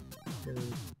 And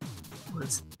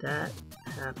once that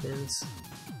happens,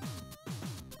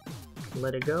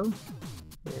 let it go,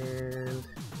 and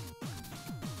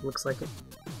looks like it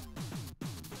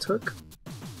took.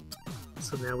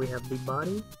 So now we have the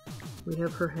body, we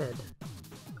have her head.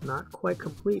 Not quite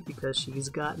complete because she's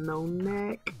got no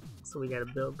neck, so we gotta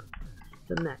build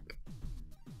the neck.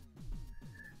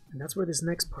 And that's where this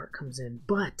next part comes in.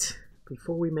 But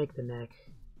before we make the neck,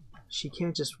 she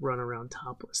can't just run around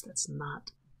topless. It's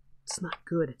not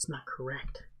good, it's not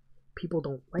correct. People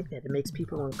don't like that, it makes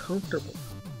people uncomfortable.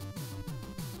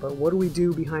 But what do we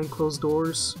do behind closed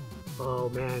doors? Oh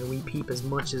man, we peep as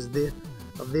much of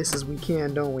this as we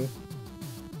can, don't we?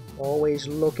 Always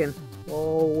looking,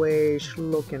 always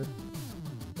looking.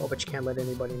 Oh, but you can't let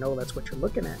anybody know that's what you're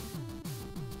looking at.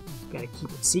 You gotta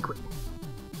keep it secret,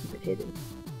 keep it hidden.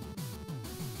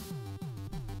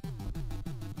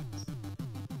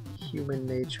 Human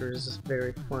nature is a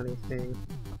very funny thing.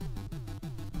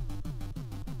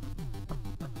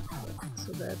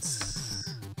 So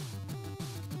that's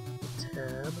the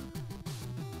tab.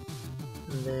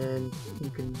 And then you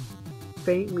can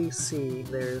faintly see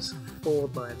there's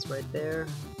fold lines right there,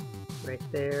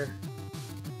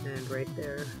 and right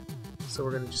there. So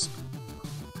we're going to just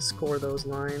score those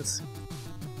lines.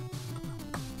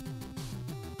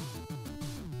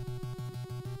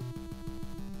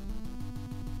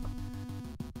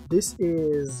 This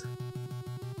is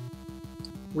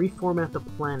Reformat the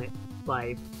Planet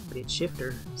by Bit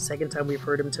Shifter. Second time we've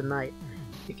heard him tonight.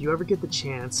 If you ever get the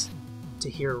chance to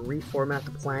hear Reformat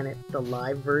the Planet, the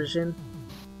live version,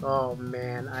 oh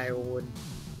man, I would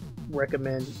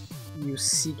recommend you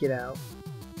seek it out.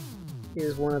 It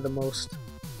is one of the most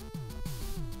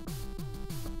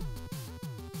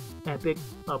epic,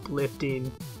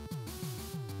 uplifting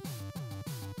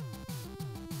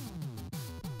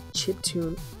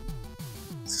chiptune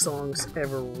songs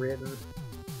ever written.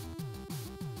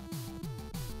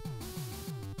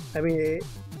 I mean,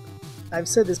 I've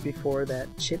said this before, that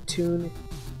chiptune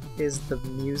is the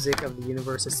music of the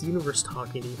universe. It's the universe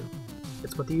talking to you.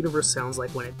 It's what the universe sounds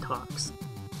like when it talks.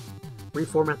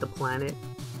 Reformat the Planet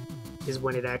is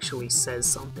when it actually says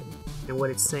something. And what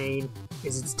it's saying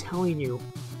is it's telling you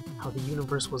how the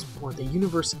universe was born. The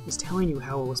universe is telling you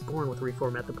how it was born with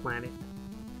Reformat the Planet.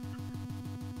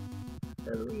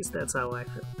 At least that's how I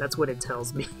feel. That's what it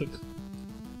tells me.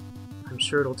 I'm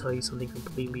sure it'll tell you something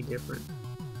completely different.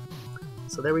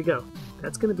 So there we go.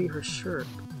 That's gonna be her shirt.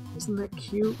 Isn't that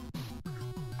cute?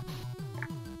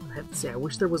 I have to say, I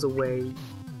wish there was a way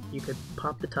you could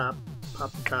pop the top,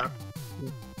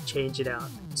 and change it out.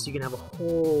 So you can have a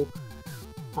whole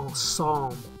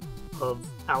ensemble of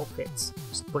outfits.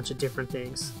 Just a bunch of different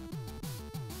things.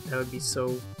 That would be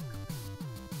so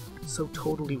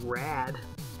totally rad.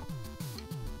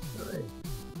 Alright.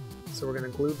 So we're gonna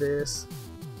glue this.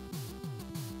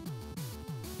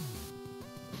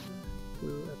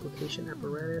 glue application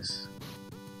apparatus.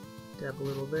 Dab a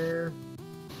little there.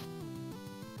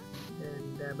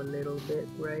 And dab a little bit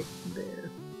right there.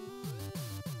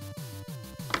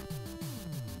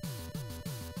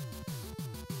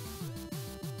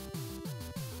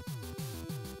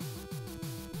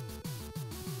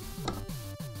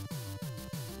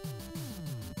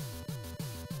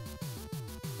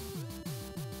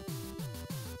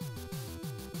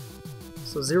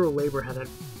 So Zerolabor had a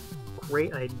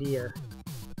great idea.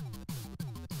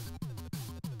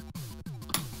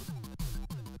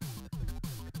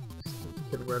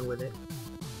 We could run with it.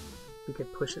 We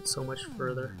could push it so much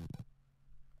further.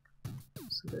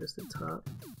 So there's the top.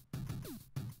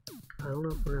 I don't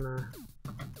know if we're gonna...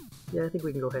 Yeah, I think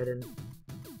we can go ahead and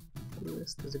do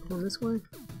this. Does it go on this way?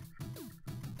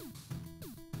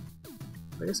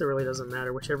 I guess it really doesn't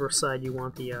matter. Whichever side you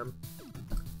want the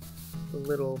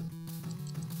little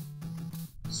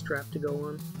strap to go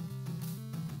on.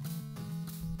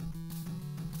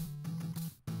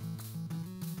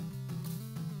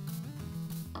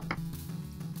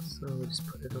 So we just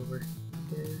put it over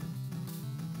here.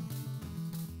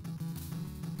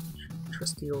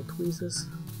 Trusty old tweezers.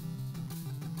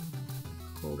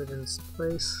 Hold it in its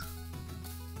place.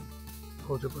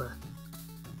 Hold your breath.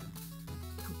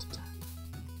 Count to 10.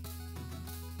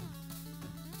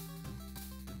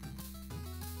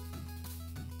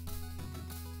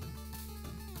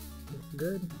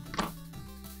 Good.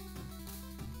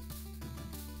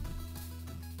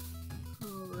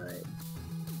 Alright.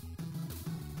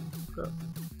 Oh,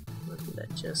 not do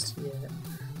that just yet.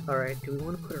 Alright, do we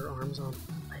want to put our arms on?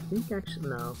 I think actually,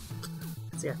 no.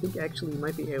 See, I think actually we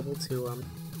might be able to,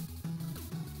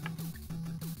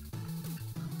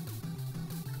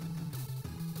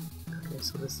 okay,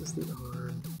 so this is the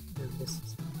arm, and this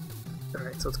is...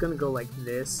 Alright, so it's gonna go like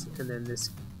this, and then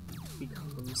this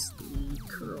becomes the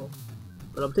curl.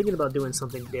 But I'm thinking about doing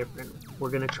something different. We're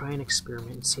gonna try and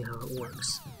experiment and see how it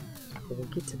works. But we'll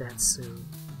get to that soon.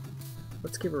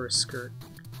 Let's give her a skirt.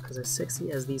 Because as sexy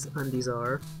as these undies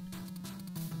are,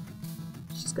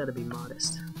 she's gotta be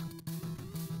modest.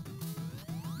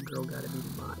 The girl gotta be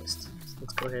modest. So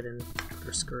let's go ahead and put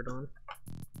her skirt on.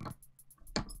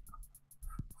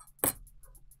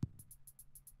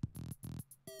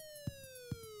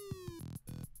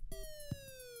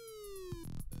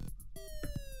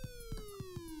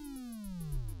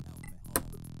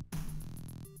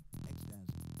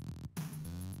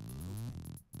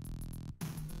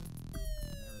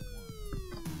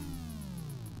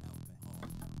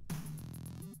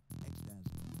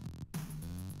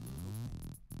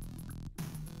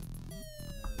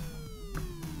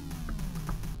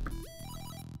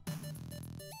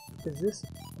 Is this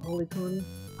polygon?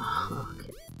 Oh,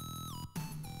 okay.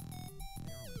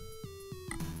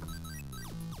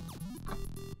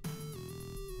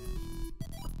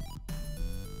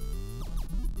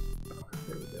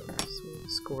 There we go. So we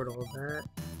scored all that.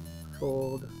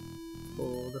 Fold,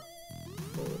 fold,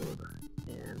 fold,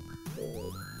 and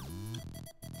fold.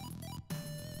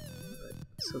 Right.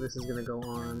 So this is gonna go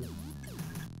on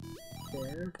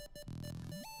there.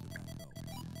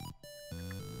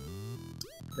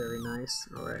 Very nice.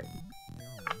 Alright.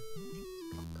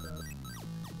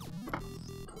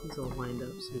 These all lined up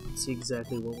so you can see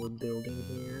exactly what we're building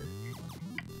here.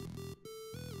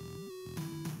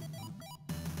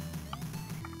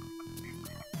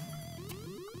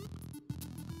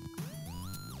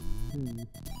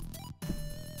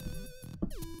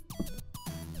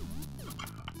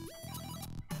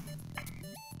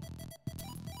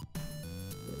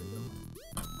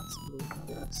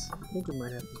 I think we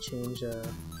might have to change the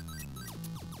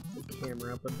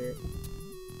camera up a bit.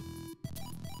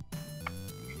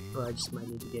 Or I just might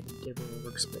need to get a different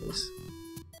workspace.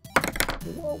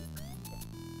 Whoa!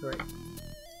 Alright.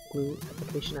 Glue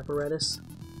application apparatus.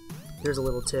 Here's a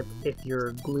little tip. If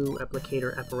your glue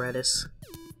applicator apparatus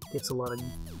gets a lot of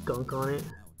gunk on it,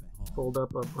 fold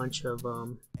up a bunch of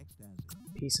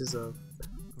pieces of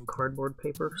cardboard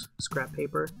paper, scrap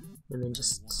paper, and then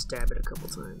just stab it a couple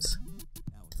times.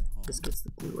 This gets the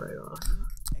glue right off.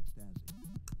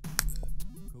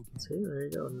 See, there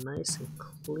you go, nice and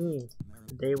clean.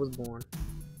 The day it was born.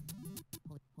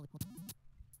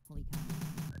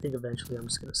 I think eventually I'm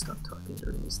just gonna stop talking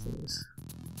during these things.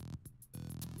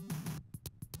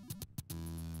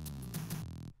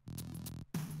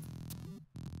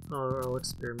 I'll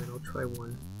experiment. I'll try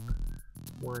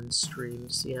one stream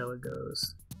to see how it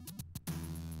goes.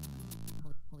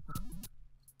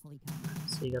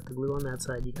 So you got the glue on that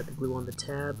side, you got the glue on the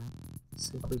tab.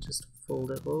 Simply just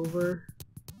fold it over.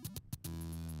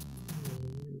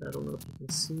 And I don't know if you can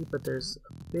see, but there's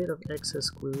a bit of excess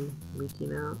glue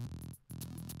leaking out.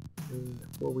 And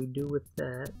what we do with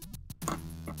that,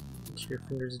 make sure your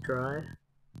fingers dry,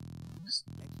 just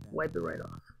wipe it right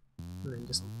off, and then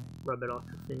just rub it off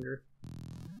your finger.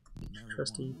 Get your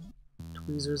trusty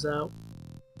tweezers out.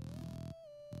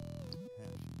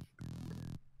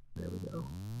 There we go.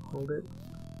 Hold it.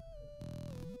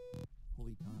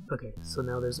 Okay, so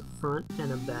now there's a front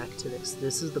and a back to this.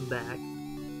 This is the back,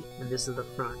 and this is the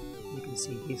front. You can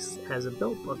see this has a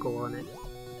belt buckle on it.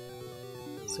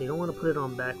 So you don't want to put it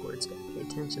on backwards. You gotta pay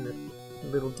attention to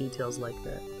little details like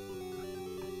that.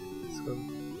 So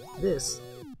this,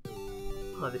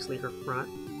 obviously her front.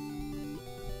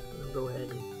 I'll go ahead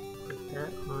and put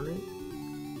that on it.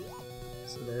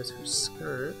 So there's her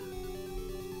skirt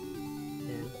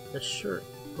and the shirt.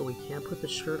 But we can't put the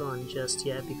shirt on just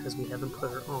yet because we haven't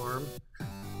put her arm,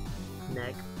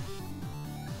 neck,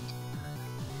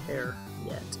 hair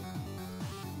yet.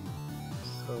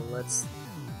 So let's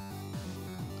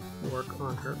work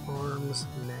on her arms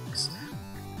next.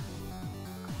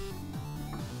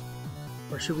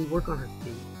 Or should we work on her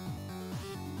feet?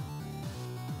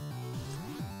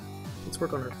 Let's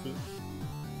work on her feet.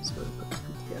 So we're gonna put the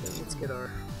feet together. Let's get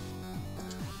our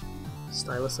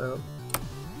stylus out.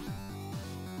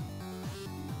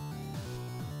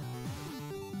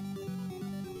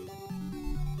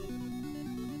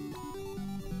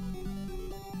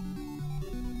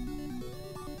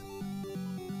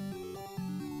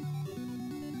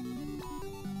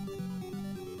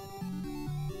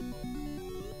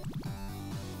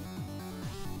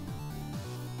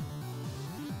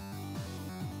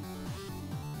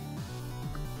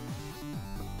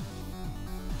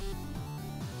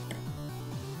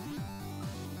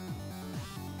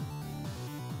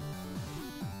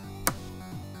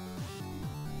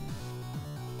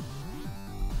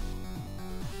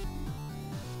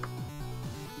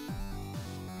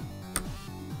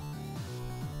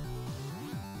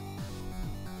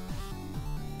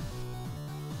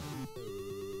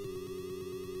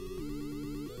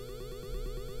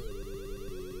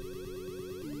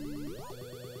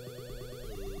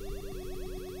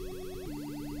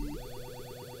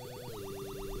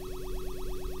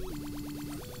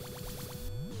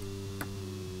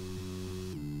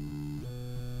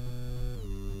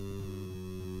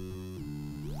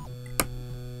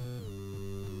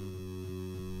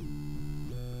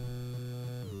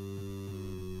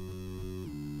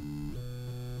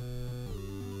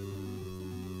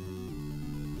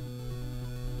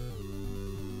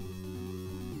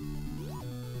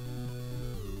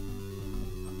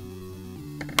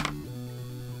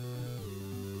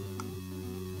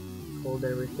 Fold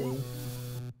everything.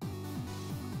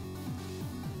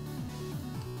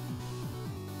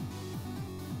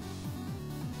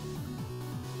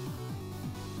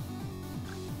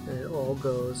 And it all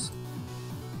goes,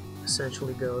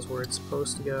 essentially goes where it's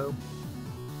supposed to go.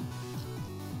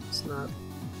 It's not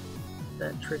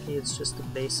that tricky, it's just a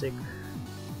basic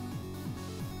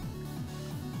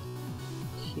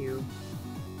cube.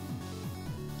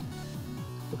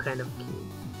 What kind of cube?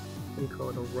 What do you call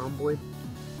it, a rhomboid?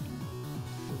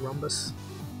 Rhombus.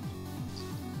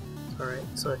 Alright,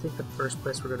 so I think the first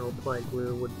place we're going to apply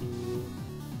glue would be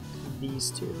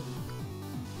these two.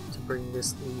 To bring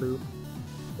this loop,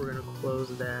 we're going to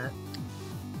close that,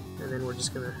 and then we're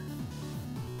just going to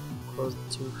close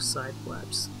the two side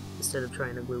flaps instead of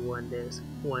trying to glue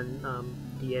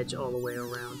the edge all the way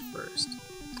around first.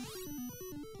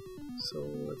 So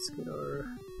let's get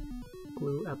our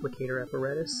glue applicator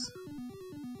apparatus.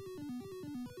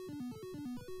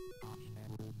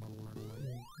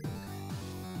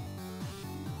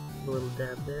 A little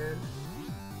dab there,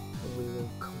 and we will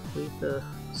complete the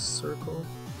circle.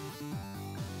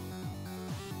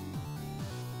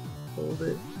 Hold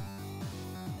it.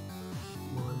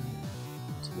 1,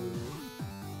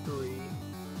 2, 3,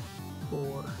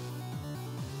 4,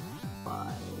 5.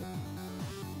 I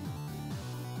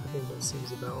think that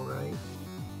seems about right.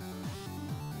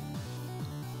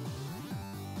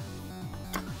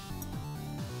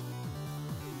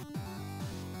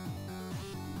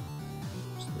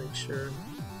 Make sure.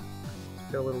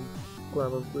 Got a little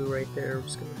glob of glue right there. We're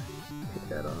just gonna pick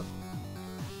that off.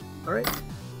 Alright.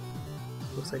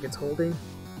 Looks like it's holding.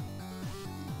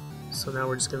 So now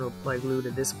we're just gonna apply glue to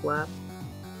this flap,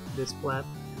 and this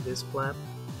flap,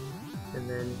 and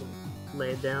then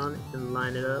lay it down and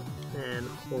line it up and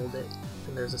hold it.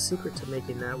 And there's a secret to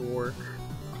making that work.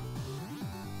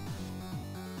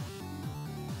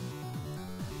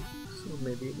 So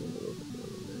maybe a little bit more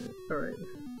than that. Alright.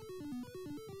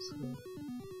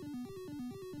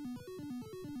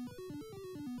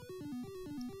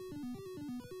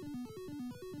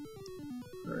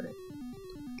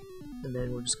 and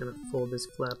then we're just going to fold this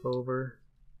flap over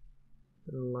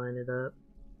and line it up.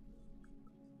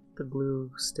 The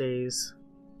glue stays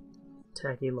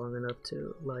tacky long enough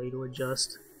to allow you to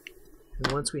adjust.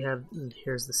 And once we have, and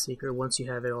here's the secret, once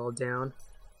you have it all down,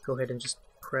 go ahead and just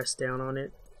press down on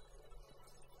it.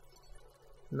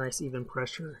 Nice even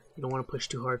pressure. You don't want to push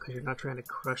too hard because you're not trying to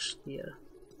crush the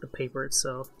paper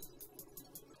itself.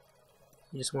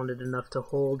 You just want it enough to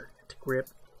hold, to grip,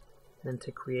 and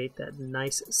to create that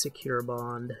nice secure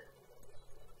bond.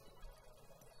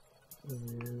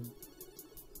 And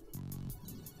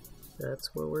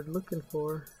that's what we're looking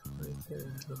for right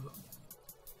there. Oh.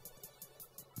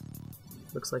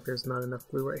 Looks like there's not enough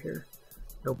glue right here.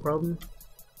 No problem.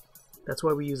 That's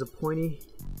why we use a pointy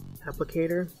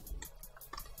applicator,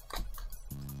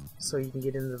 so you can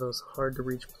get into those hard to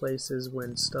reach places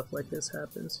when stuff like this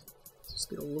happens.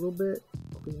 Just get a little bit,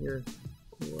 clean your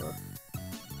glue off.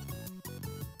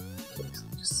 Okay, so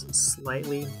just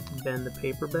slightly bend the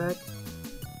paper back,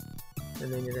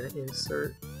 and then you're going to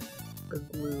insert the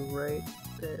glue right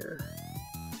there.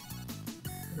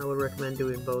 And I would recommend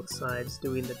doing both sides,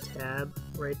 doing the tab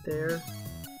right there,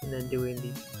 and then doing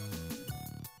the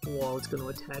wall it's going to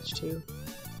attach to.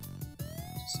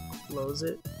 Just close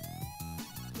it.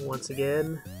 Once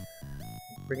again,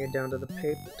 bring it down to the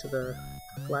paper, to the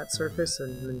flat surface,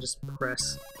 and then just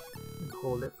press and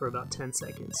hold it for about 10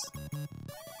 seconds.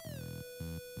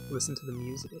 Listen to the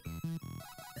music.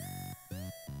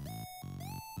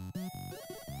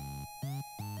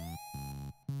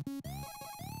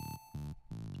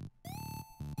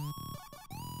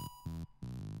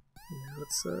 Now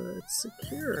it's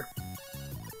secure.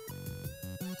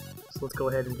 So let's go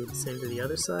ahead and do the same to the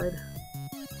other side.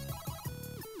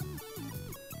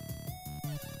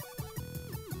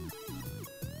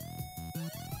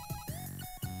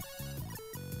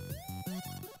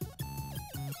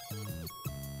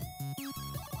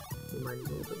 We might need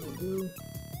a little bit more glue.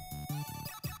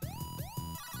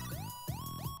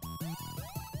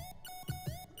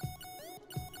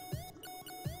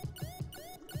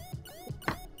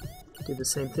 Do the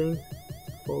same thing,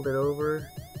 fold it over.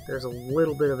 There's a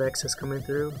little bit of excess coming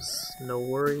through, no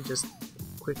worry, just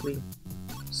quickly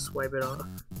swipe it off.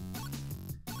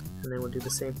 And then we'll do the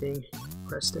same thing,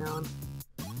 press down,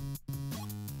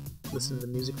 listen to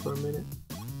the music for a minute.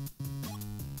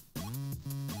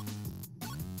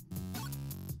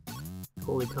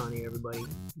 Holy Connie, everybody,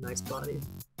 nice body.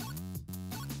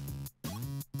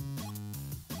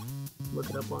 Look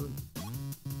it up on,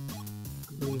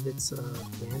 I believe it's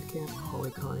Bandcamp,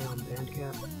 Holy Connie on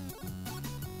Bandcamp.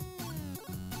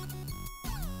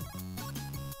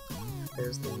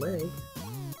 There's the leg.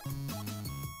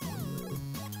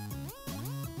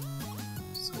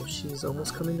 So she's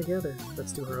almost coming together.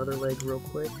 Let's do her other leg real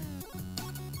quick.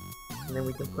 And then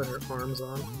we can put her arms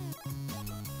on.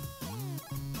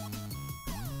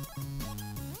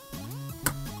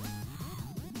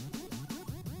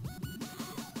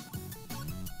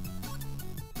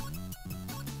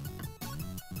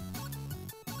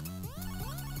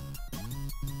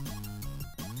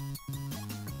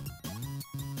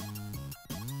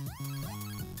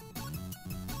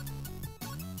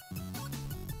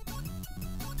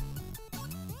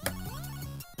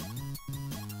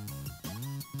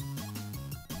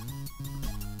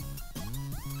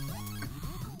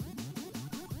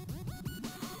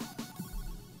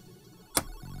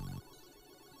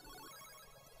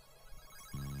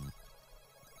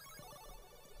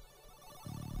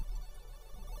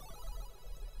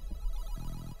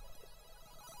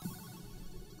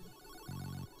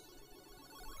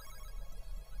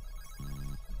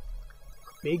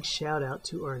 Big shout out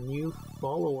to our new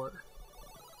follower,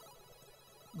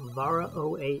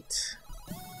 Vara08.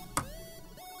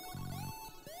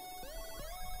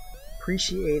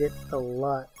 Appreciate it a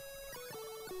lot.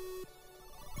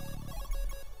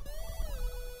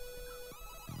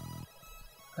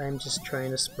 I'm just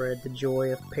trying to spread the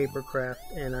joy of papercraft,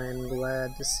 and I'm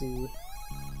glad to see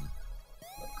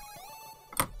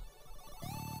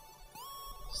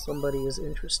somebody is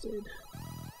interested.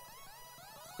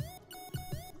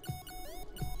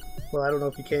 Well, I don't know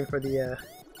if you came for the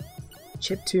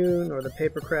chiptune or the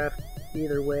papercraft.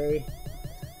 Either way,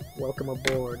 welcome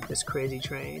aboard this crazy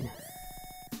train.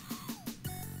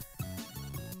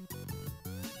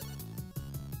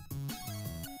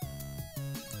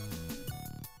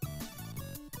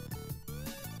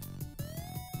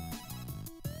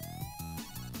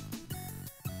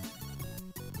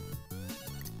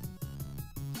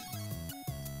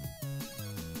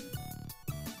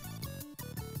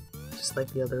 Just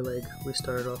like the other leg, we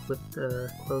started off with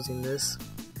closing this.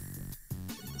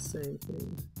 Same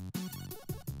thing.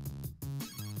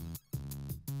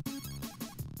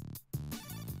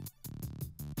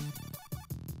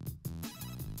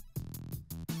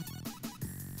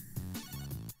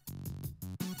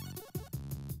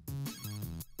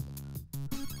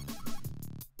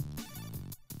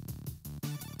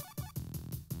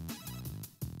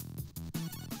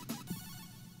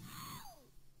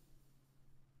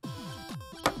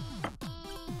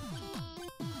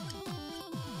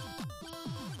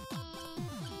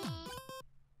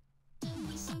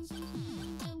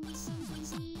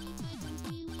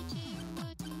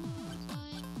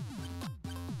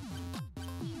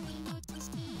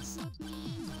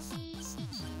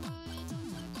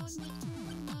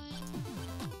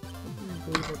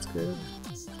 Sweet, that's good.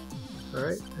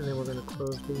 Alright, and then we're going to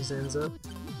close these ends up.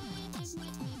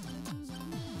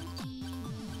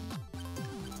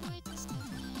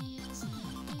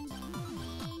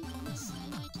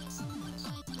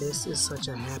 This is such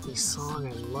a happy song,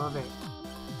 I love it.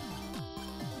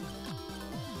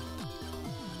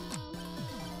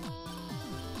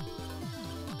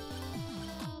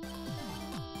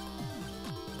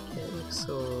 Okay,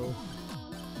 so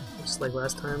just like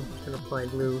last time, I'm going to apply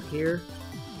glue here,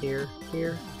 here,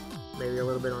 here, maybe a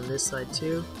little bit on this side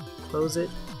too, close it,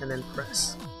 and then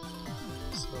press.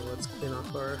 So let's clean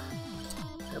off our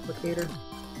applicator.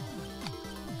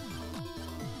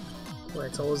 Well,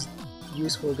 it's always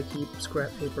useful to keep scrap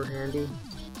paper handy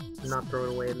and not throw it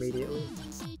away immediately.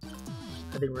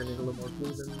 I think we're going to need a little more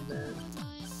glue than that.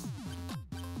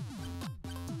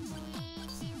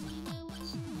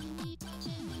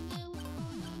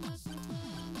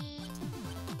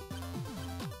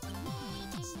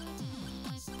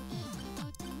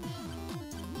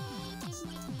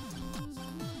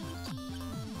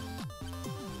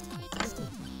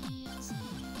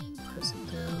 Press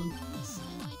it down.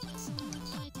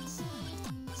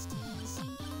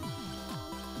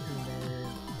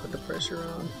 The pressure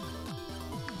on.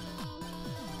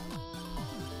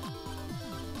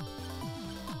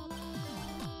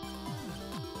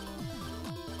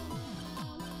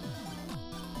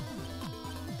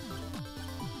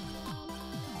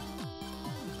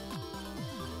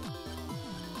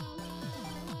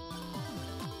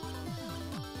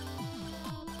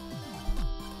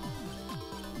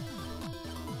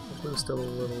 The glue's still a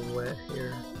little wet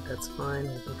here. That's fine,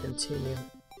 we can continue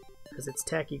because it's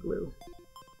tacky glue.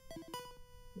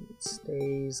 It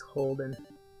stays holding.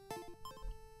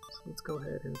 So let's go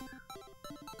ahead and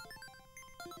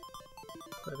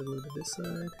apply the glue to this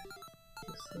side,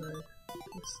 this side,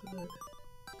 this side,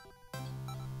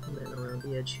 and then around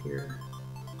the edge here.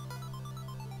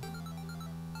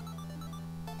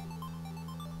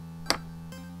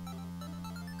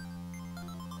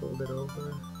 Fold it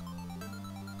over,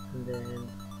 and then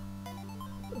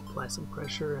apply some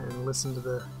pressure and listen to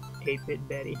the 8-bit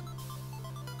Betty.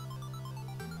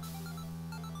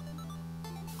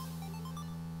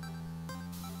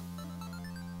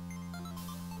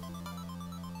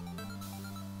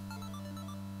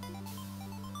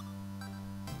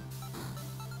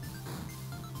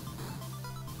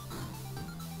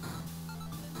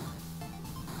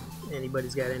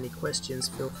 Anybody's got any questions,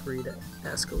 feel free to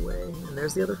ask away. And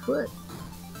there's the other foot.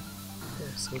 There,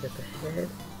 so we got the head,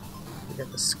 we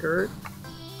got the skirt,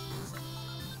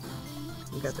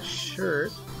 we got the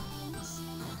shirt.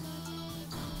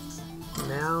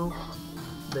 Now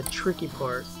the tricky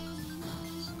part,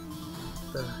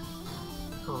 the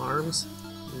arms,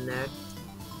 neck,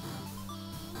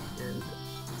 and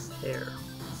hair.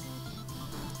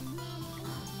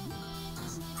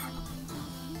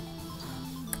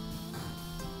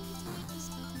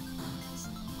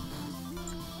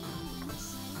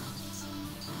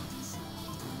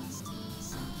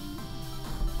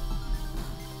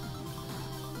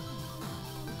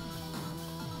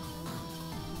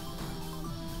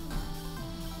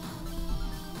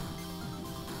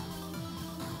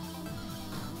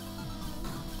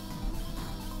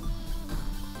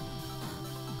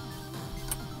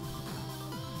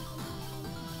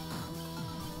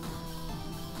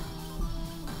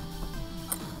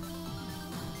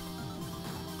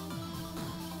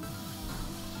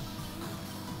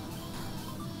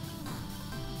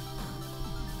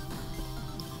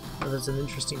 Now there's an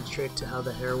interesting trick to how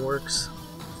the hair works.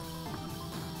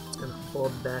 It's going to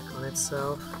fold back on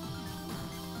itself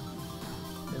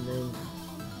and then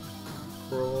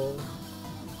roll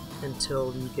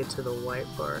until you get to the white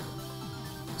part.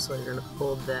 So you're going to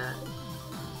fold that,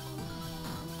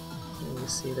 and you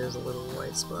see there's a little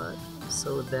white spot.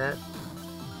 So that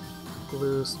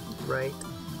glues right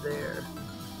there,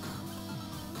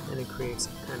 and it creates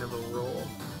kind of a roll.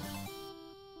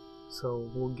 So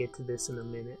we'll get to this in a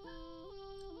minute.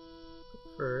 But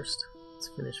first, let's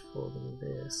finish folding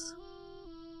this.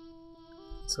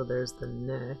 So there's the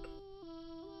neck,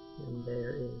 and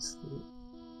there is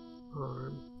the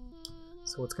arm.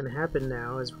 So what's going to happen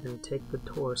now is we're going to take the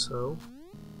torso,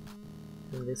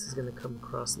 and this is going to come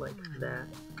across like that,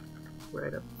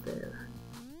 right up there.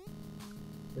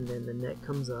 And then the neck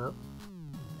comes up,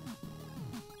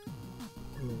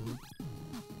 and then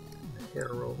the hair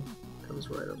roll comes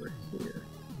right over here.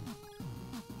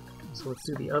 So let's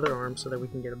do the other arm so that we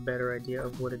can get a better idea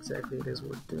of what exactly it is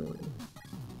we're doing.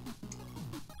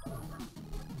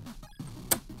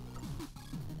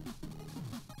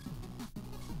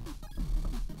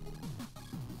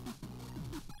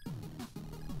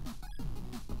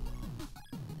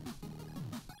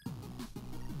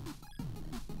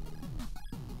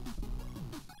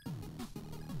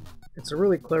 It's a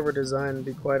really clever design, to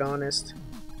be quite honest.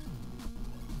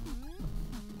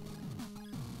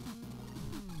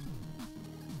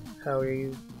 How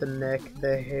the neck,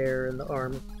 the hair, and the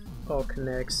arm all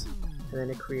connects, and then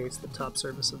it creates the top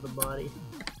surface of the body.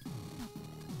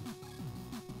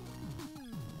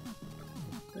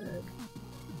 Back.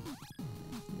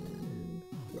 And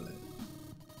right.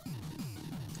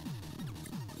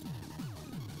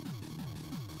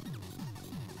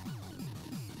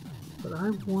 But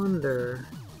I wonder,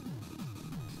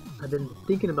 I've been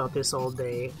thinking about this all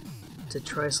day, to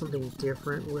try something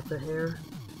different with the hair.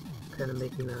 Kind of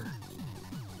making a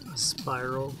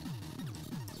spiral,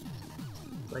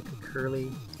 like a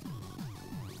curly,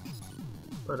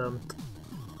 but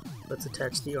let's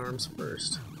attach the arms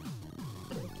first.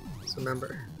 Okay, so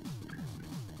remember,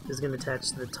 this is going to attach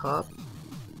to the top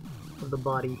of the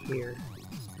body here,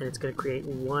 and it's going to create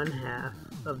one half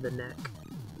of the neck,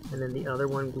 and then the other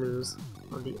one glues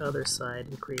on the other side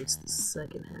and creates the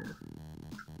second half.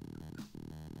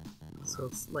 So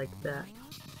it's like that.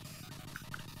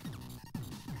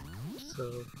 So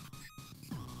the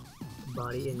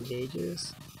body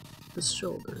engages the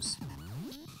shoulders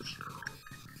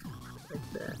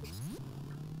like that.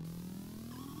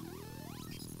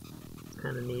 It's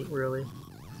kind of neat, really.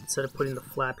 Instead of putting the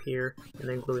flap here and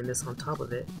then gluing this on top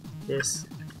of it, this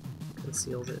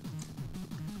conceals it.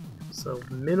 So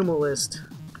minimalist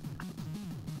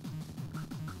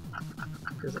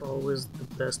is always the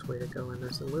best way to go. And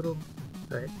there's a little,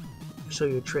 alright, I'll show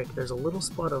you a trick. There's a little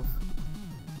spot of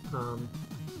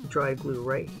dry glue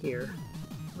right here,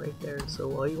 right there.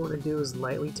 So all you want to do is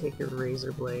lightly take your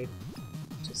razor blade,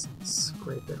 just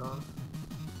scrape it off.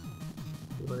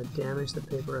 You want to damage the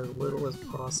paper as little as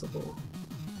possible.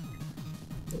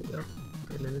 There you go,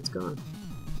 and then it's gone.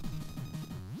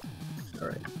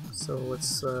 Alright, so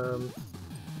let's, I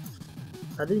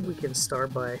think we can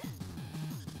start by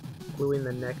gluing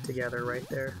the neck together right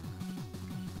there.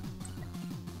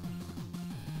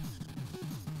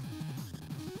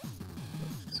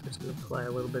 Apply a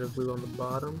little bit of glue on the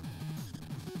bottom,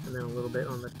 and then a little bit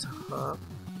on the top.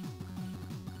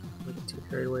 Don't get too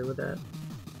carried away with that.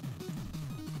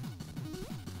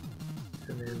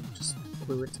 And then just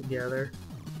glue it together.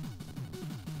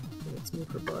 Let's move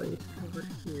her body over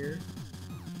here.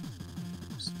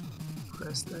 Just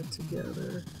press that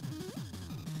together.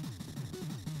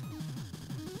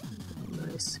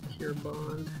 Nice secure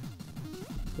bond.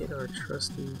 Get our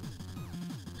trusty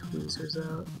tweezers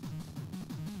out.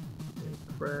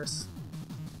 Press.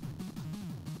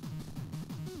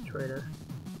 Try to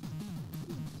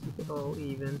keep it all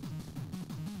even.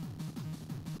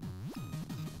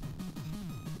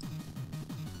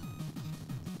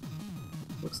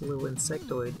 Looks a little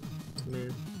insectoid to me.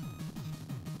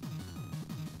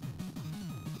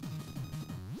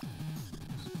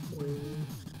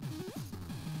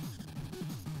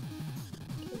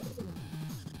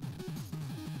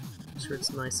 Make sure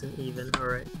it's nice and even.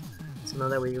 Alright. So now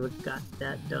that we've got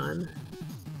that done,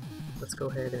 let's go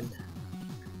ahead and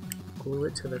glue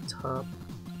it to the top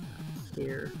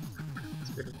here.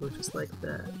 So we're going to glue just like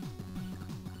that.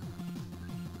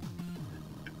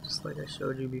 Just like I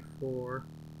showed you before.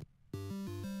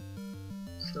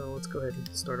 So let's go ahead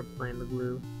and start applying the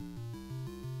glue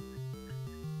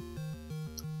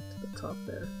to the top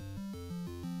there.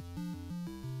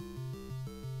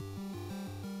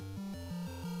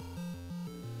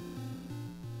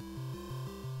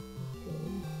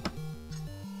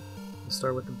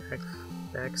 Start with the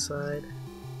back side.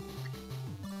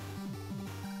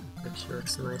 Make sure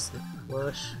it's nice and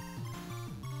flush.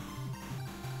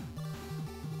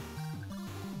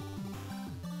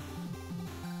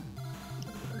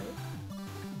 Alright.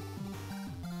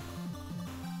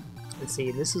 And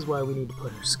see, this is why we need to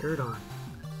put her skirt on.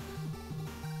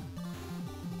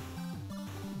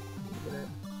 Look at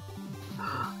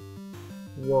that.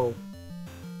 Whoa.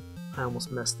 I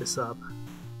almost messed this up.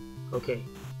 Okay.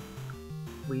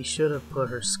 We should have put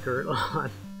her skirt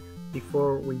on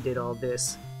before we did all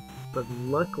this, but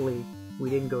luckily we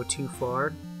didn't go too far.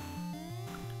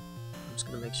 I'm just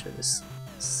going to make sure this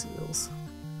seals.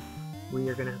 We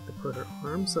are going to have to put her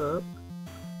arms up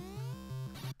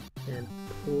and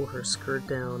pull her skirt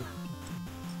down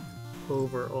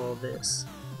over all this,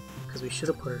 because we should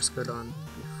have put her skirt on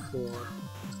before.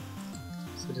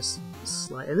 So just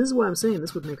slide, and this is what I'm saying,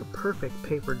 this would make a perfect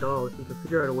paper doll if you could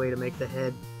figure out a way to make the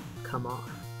head come off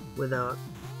without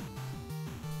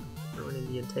ruining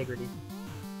the integrity.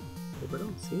 Paper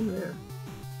doll, see there.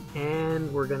 And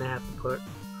we're gonna have to put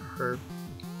her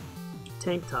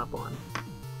tank top on.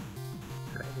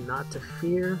 Alright, not to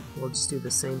fear, we'll just do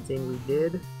the same thing we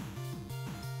did.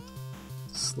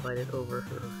 Slide it over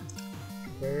her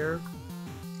hair.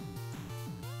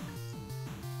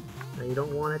 Now you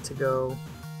don't want it to go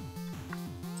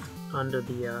under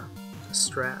the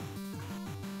strap.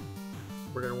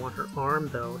 We're going to want her arm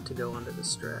though to go under the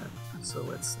strap. So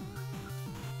let's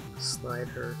slide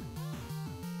her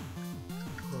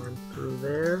arm through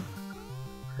there,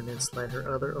 and then slide her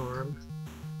other arm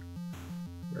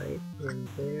right in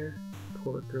there,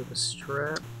 pull it through the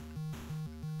strap.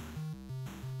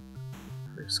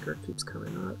 Her skirt keeps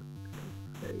coming up.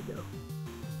 There you go.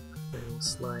 Then we'll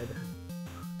slide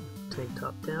tank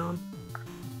top down,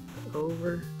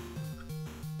 over,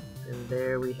 and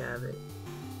there we have it.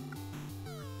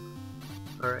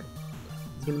 Alright,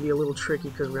 it's going to be a little tricky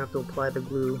because we're going to have to apply the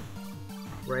glue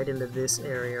right into this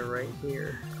area right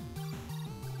here,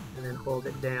 and then hold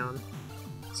it down.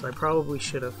 So I probably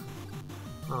should have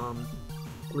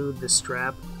glued the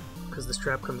strap, because the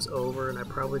strap comes over, and I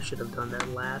probably should have done that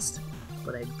last,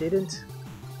 but I didn't.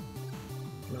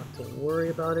 Not to worry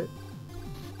about it.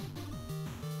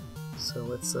 So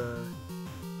let's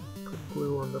put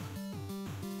glue on the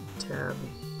tab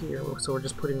here. So we're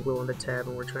just putting glue on the tab,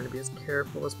 and we're trying to be as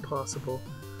careful as possible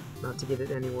not to get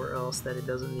it anywhere else that it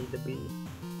doesn't need to be.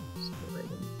 So right in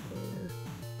there.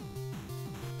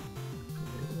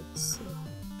 And it's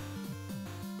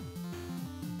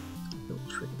a little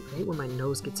tricky. I hate when my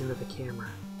nose gets into the camera.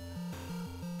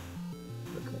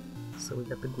 Okay, so we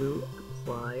got the glue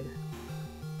applied.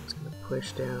 Just gonna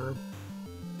push down.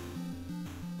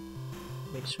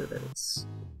 Make sure that it's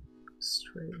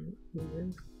straight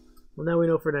here. Well, now we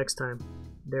know for next time.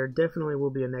 There definitely will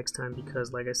be a next time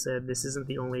because, like I said, this isn't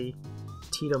the only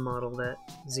Tita model that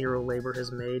Zerolabor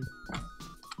has made.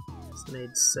 It's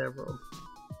made several.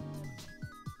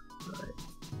 Alright,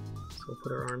 so we'll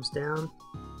put our arms down,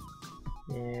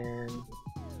 and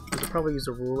we could probably use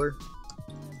a ruler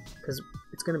because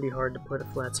it's going to be hard to put a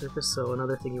flat surface. So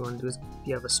another thing you want to do is, if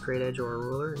you have a straight edge or a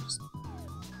ruler, just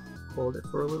hold it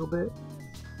for a little bit.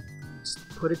 Just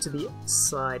put it to the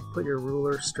side. Put your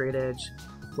ruler, straight edge,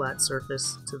 flat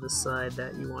surface to the side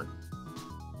that you want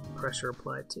pressure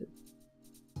applied to.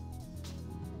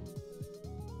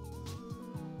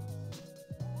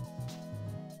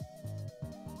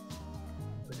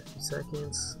 Wait a few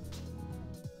seconds,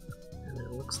 and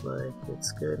it looks like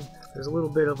it's good. There's a little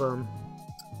bit of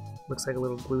looks like a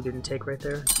little glue didn't take right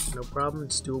there. No problem,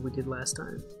 just do what we did last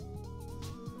time.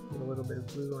 Put a little bit of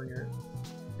glue on your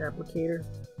applicator,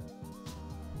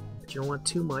 but you don't want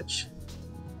too much.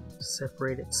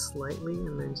 Separate it slightly,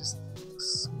 and then just a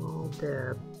small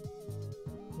dab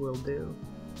will do.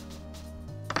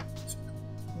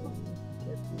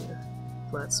 Get the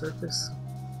flat surface,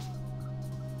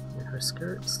 and her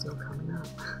skirt's still coming up.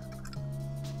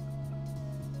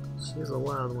 She's a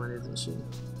wild one, isn't she?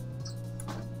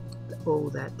 Oh,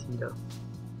 that Tita.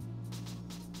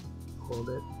 Hold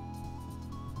it.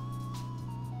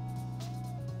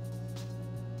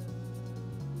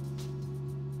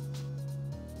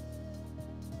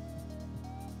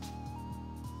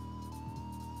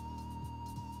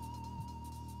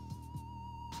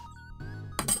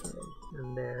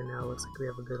 And there, now it looks like we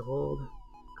have a good hold.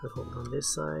 Good hold on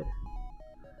this side.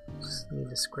 Just need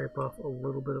to scrape off a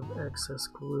little bit of excess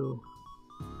glue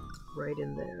right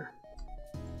in there.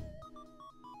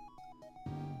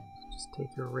 Just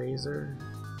take your razor,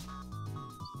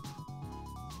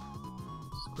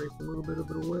 scrape a little bit of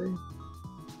it away,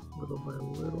 little by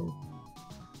little.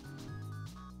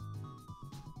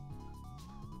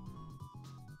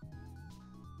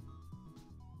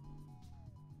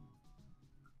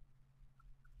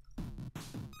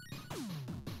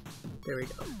 There we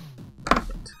go.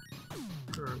 Perfect.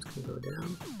 Our arms can go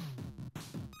down.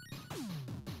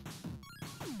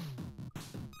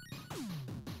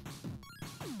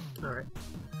 Alright.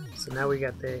 So now we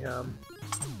got the,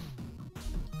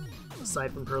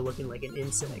 aside from her looking like an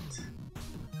insect,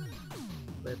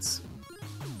 let's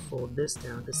fold this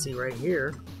down to see right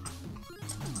here.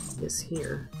 This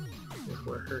here is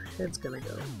where her head's gonna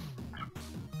go.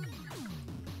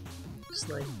 Just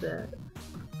like that.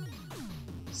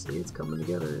 See, it's coming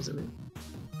together, isn't it?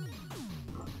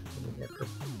 And we have her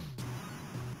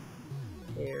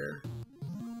hair.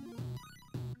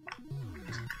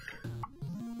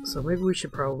 So maybe we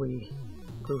should probably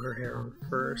glue her hair on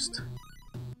first.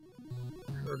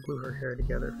 Or glue her hair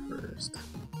together first.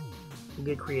 We'll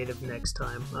get creative next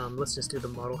time. Let's just do the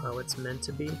model how it's meant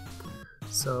to be.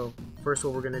 So first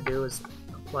what we're going to do is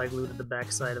apply glue to the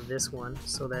back side of this one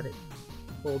so that it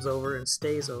folds over and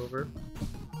stays over.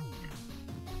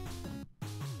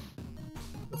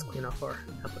 Let's clean off our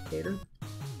applicator.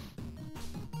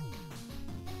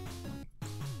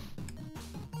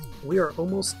 We are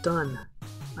almost done.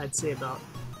 I'd say about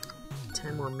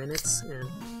 10 more minutes and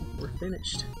we're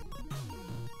finished.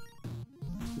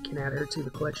 We can add her to the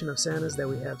collection of Santas that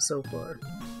we have so far.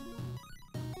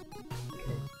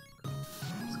 Okay,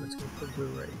 so let's go for blue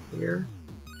right here.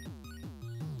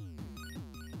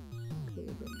 A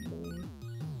little bit more.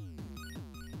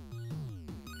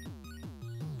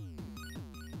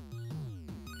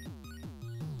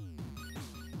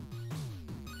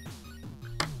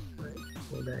 Right,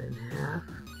 fold that in half.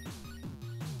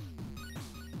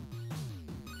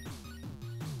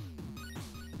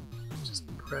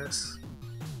 Press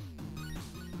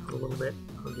a little bit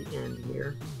on the end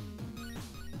here.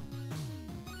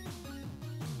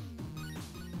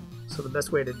 So the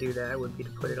best way to do that would be to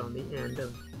put it on the end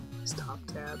of this top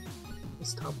tab,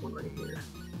 this top one right here.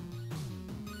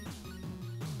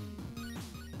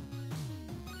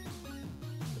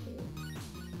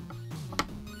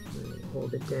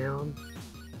 Hold it down.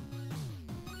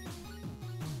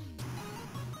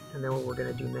 And then what we're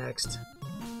going to do next,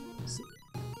 let's see.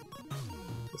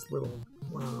 This little,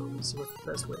 let's see what's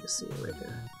the best way to see it right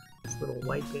there. This little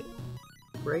white bit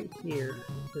right here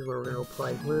is where we're going to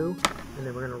apply glue, and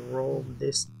then we're going to roll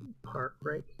this part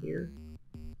right here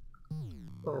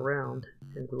around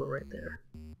and glue it right there.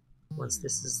 Once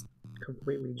this is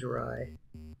completely dry.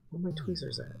 Where are my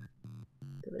tweezers at?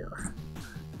 There they are.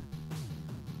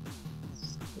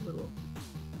 Just a little.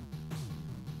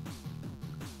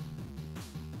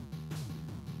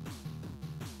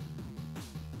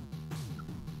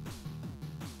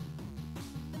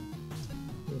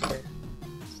 Okay,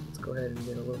 so let's go ahead and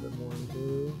get a little bit more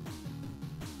glue.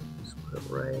 Just put it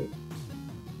right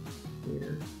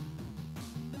here.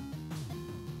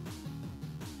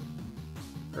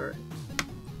 Alright,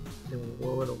 then we'll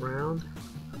roll it around.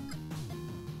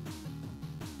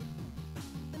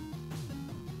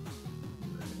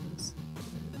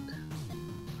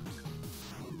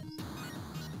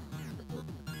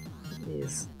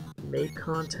 Is made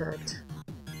contact,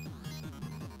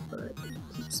 but it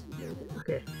keeps moving.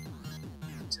 Okay,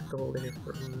 just have to hold it in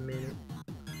for a minute.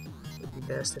 It'd be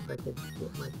best if I could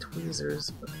get my tweezers,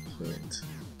 but I can't.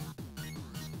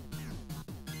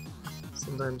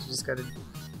 Sometimes you just gotta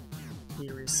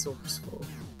be resourceful.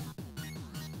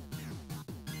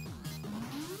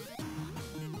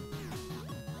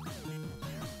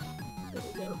 There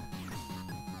we go.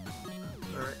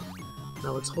 Alright,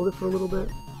 now let's hold it for a little bit.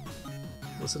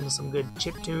 Listen to some good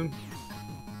chiptune.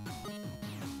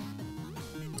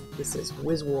 This is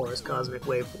Wiz Wars Cosmic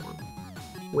Waveform.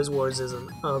 Wiz Wars is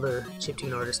another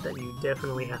chiptune artist that you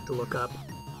definitely have to look up.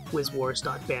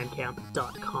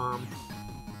 wizwars.bandcamp.com.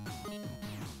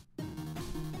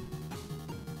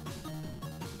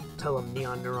 Tell him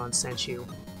Neon Neuron sent you,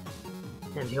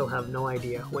 and he'll have no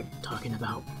idea what you're talking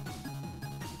about.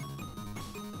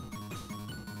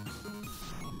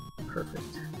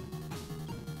 Perfect.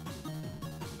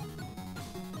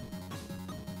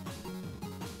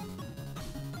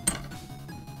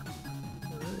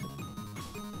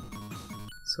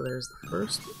 So there's the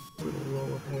first little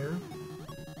roll of hair.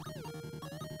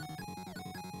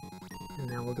 And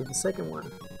now we'll do the second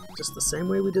one, just the same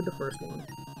way we did the first one.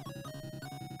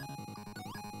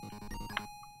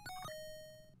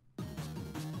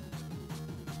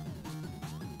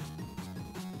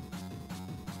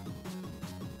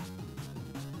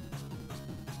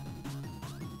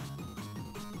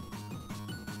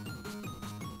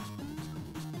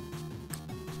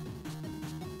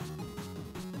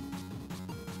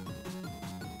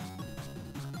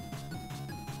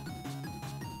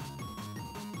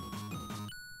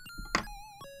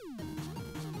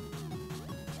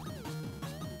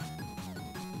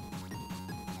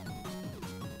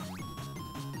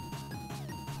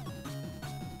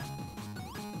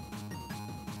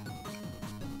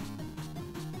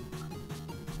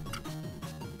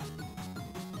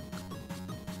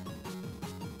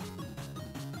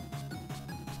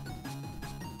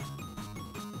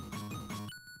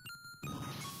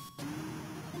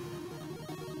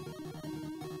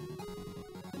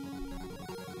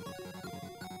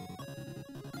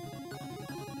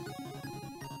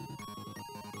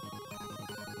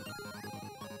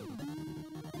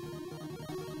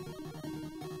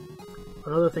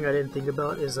 Another thing I didn't think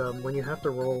about is when you have to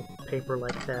roll paper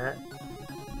like that,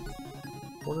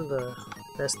 one of the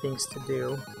best things to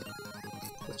do,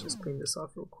 let's just clean this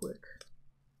off real quick,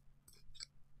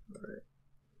 alright,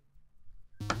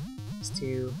 is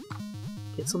to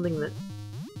get something that,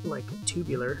 like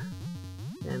tubular,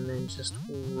 and then just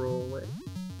roll it.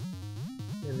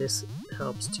 And this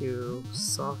helps to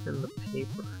soften the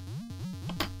paper.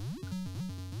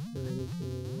 And then you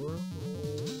can roll,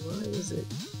 why is it?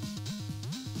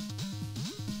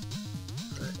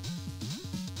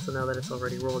 So So now that it's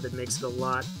already rolled, it makes it a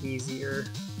lot easier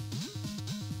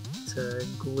to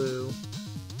glue.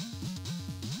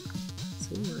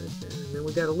 See, right there. And then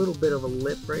we got a little bit of a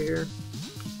lip right here,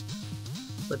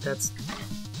 but that's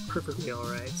perfectly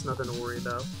alright. It's nothing to worry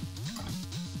about.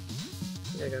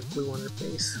 I got glue on her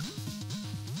face.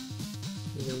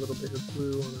 And a little bit of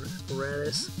glue on her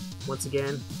apparatus. Once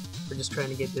again, we're just trying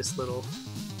to get this little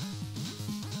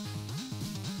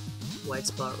white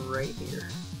spot right here.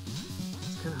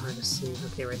 It's kind of hard to see.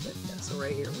 Okay, right there. Yeah, so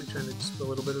right here, we're trying to just put a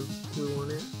little bit of glue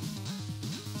on it.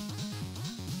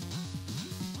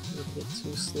 Don't get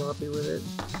too sloppy with it.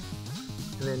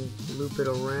 And then loop it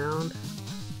around.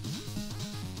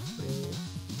 Right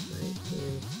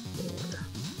in there.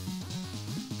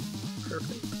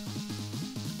 Perfect.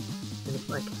 And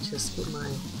if I could just get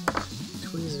my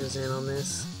tweezers in on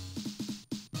this,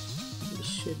 it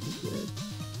should be good.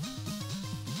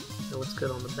 Now what's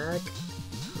good on the back?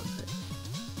 Perfect.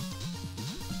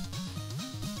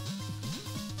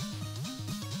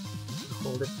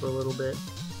 Hold it for a little bit.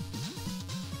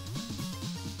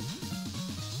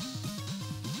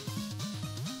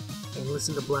 And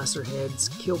listen to Blasterhead's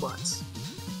Killbots.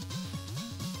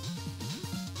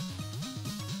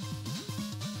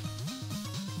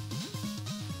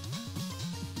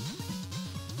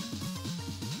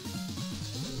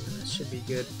 Should be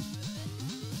good.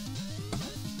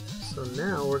 So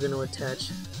now we're going to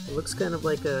attach, it looks kind of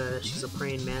like she's a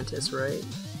praying mantis, right?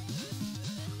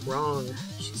 Wrong,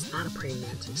 she's not a praying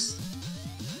mantis.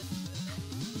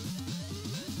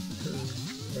 And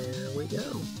there we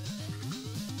go.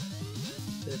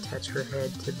 Attach her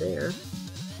head to there.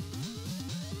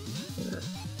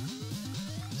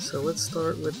 So let's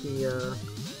start with the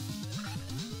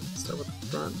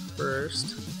front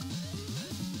first.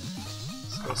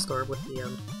 So we'll start with the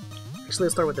actually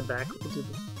let's start with the back. We'll do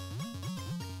the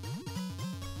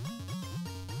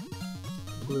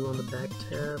glue on the back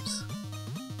tabs.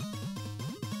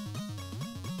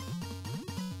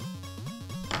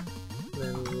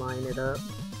 Then line it up.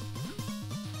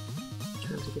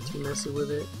 Trying to get too messy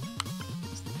with it.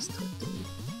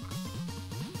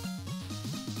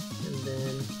 And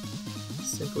then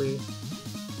simply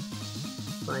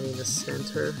finding the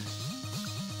center,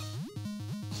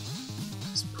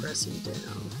 just pressing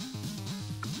down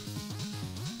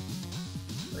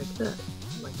like that,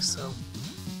 like so,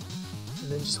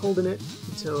 and then just holding it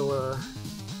until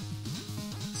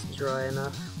it's dry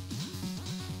enough.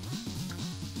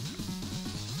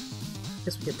 I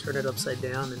guess we can turn it upside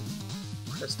down and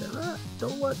press down. Ah,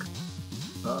 don't look.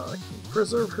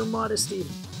 Preserve her modesty.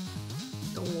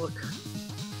 Don't look.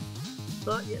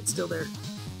 Oh, yeah, it's still there.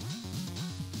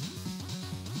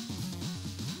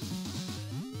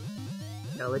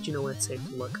 Yeah, I'll let you know when it's safe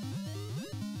to look.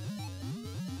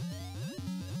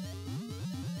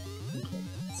 Okay,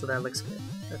 so that looks good.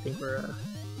 I think we're,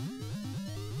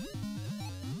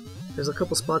 there's a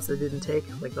couple spots that didn't take,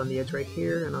 like on the edge right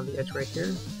here and on the edge right here,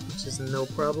 which is no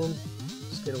problem.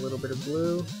 Just get a little bit of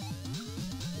glue,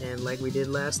 and like we did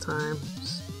last time,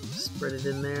 just spread it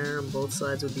in there on both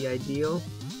sides would be ideal.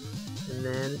 And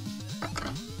then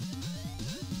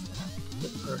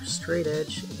get our straight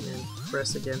edge and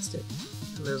press against it.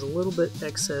 And there's a little bit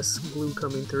excess glue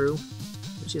coming through,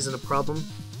 which isn't a problem.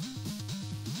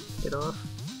 Get off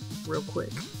real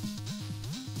quick.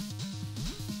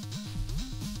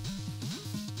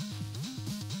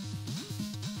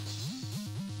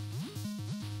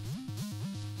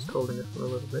 Just holding it for a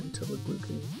little bit until the glue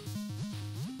can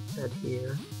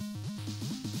adhere.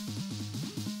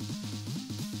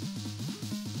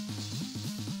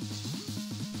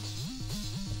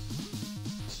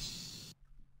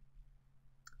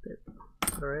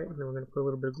 Alright, and then we're going to put a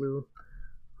little bit of glue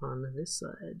on this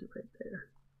side right there.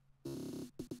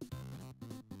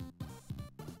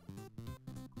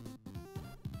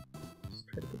 Just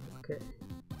try to get, okay,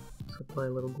 so apply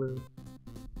a little glue.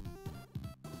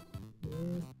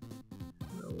 Okay.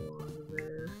 Along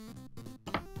there.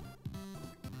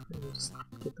 And just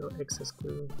get the excess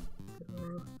glue. Get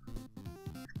off.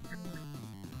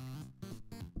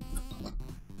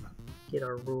 Get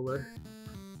our ruler.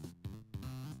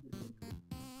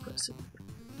 Press it.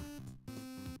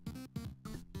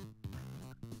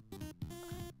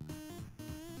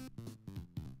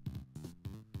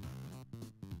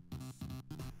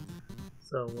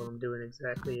 So what I'm doing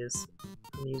exactly is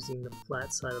I'm using the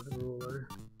flat side of the ruler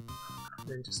and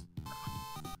then just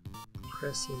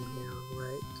pressing down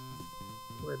right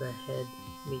where the head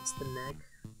meets the neck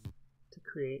to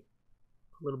create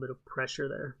a little bit of pressure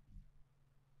there.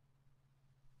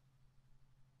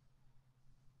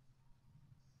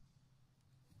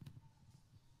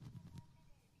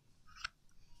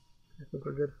 think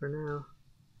we're good for now.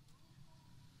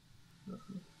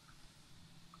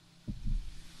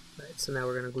 Alright, so now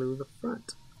we're going to glue the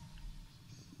front.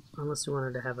 Unless we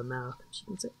wanted to have a mouth. She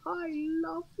can say, I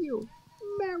love you.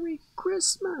 Merry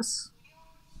Christmas.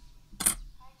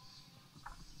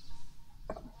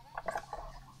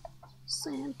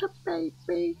 Santa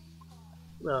baby.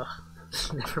 Ugh,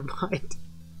 never mind.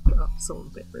 Oh, I'm so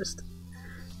embarrassed.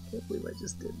 Can't believe I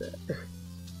just did that.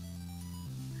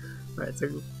 Alright, so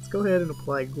let's go ahead and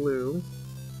apply glue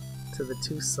to the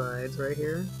two sides right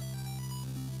here.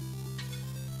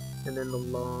 And then the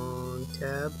long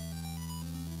tab.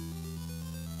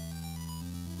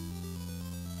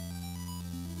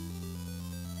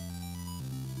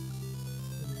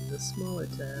 And then the smaller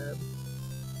tab.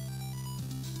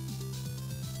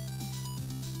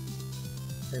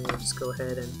 And we'll just go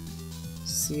ahead and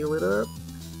seal it up.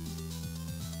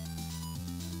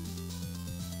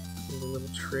 It's a little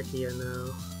tricky, I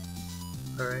know.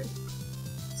 Alright,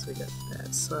 so we got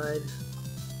that side.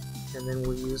 And then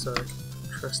we'll use our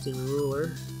trusty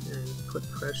ruler and put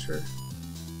pressure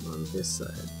on this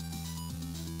side.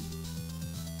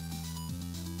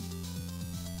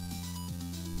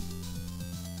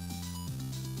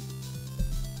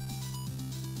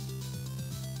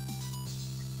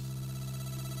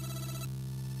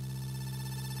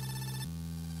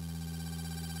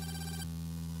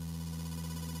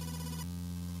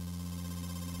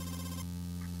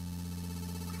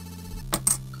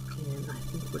 And I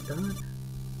think we're done.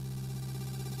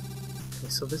 Okay,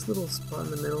 so this little spot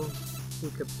in the middle, we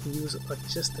could use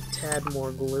just a tad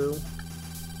more glue.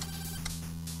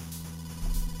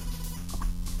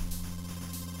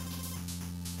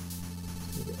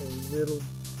 A little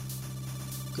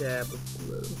dab of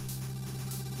glue.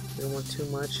 We don't want too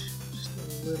much, just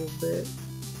a little bit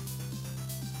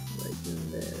right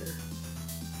in there.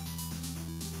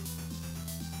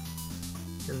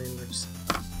 And then we're just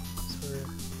sort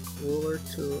of ruler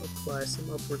to apply some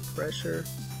upward pressure.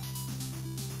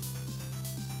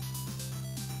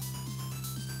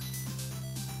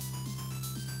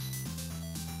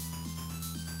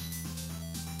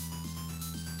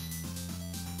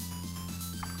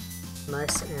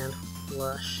 Nice and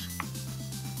flush.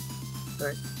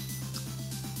 Alright.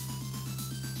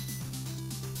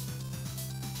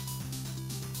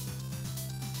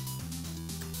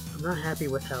 I'm not happy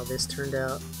with how this turned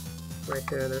out. Right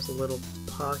there's a little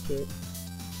pocket,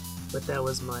 but that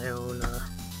was my own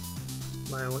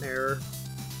error.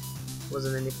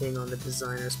 Wasn't anything on the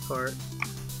designer's part.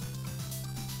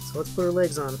 So let's put her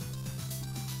legs on.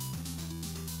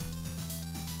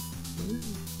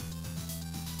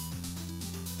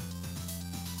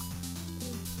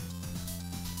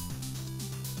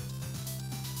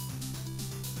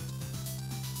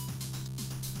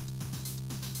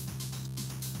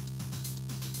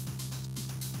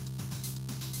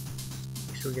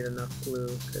 Make sure we get enough glue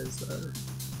because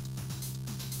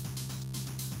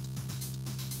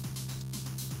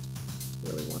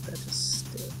really want that to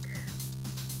stick.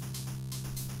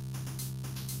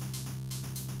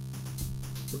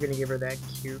 We're gonna give her that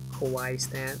cute kawaii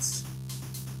stance.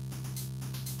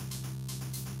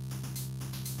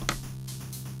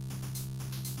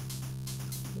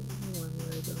 One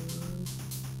leg on,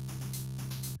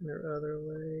 and her other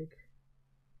leg,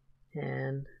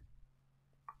 and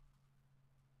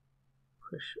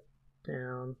push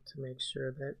down to make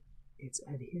sure that it's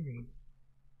adhering,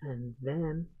 and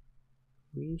then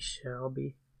we shall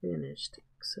be finished,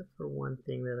 except for one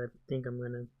thing that I think I'm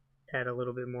going to add a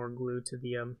little bit more glue to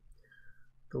the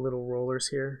little rollers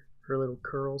here, her little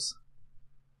curls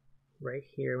right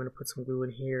here. I'm going to put some glue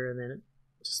in here and then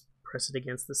just press it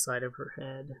against the side of her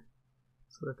head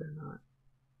so that they're not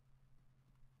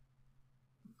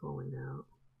falling out.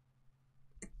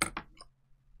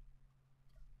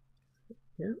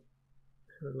 Yep,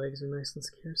 her legs are nice and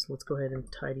secure, so let's go ahead and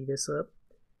tidy this up.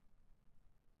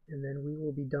 And then we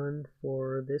will be done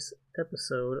for this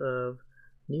episode of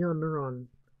Neon Neuron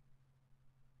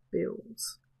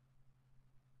Builds.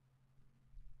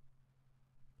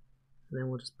 And then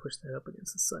we'll just push that up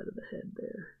against the side of the head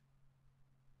there.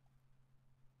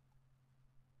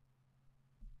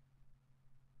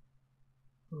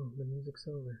 Oh, the music's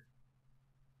over.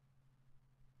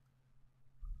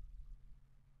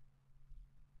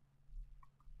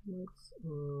 Let's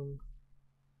oh,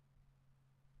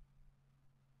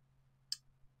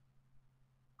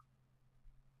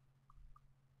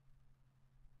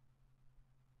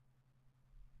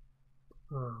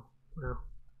 wow.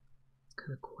 It's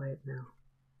kind of quiet now.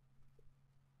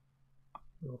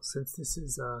 Well, since this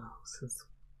is the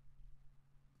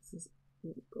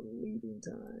leading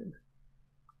time,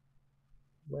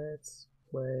 let's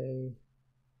play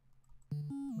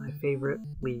my favorite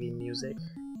leaving music.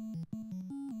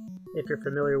 If you're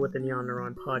familiar with the Neon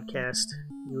Neuron podcast,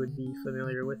 you would be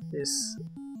familiar with this.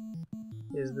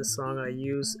 Is the song I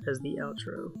use as the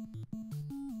outro.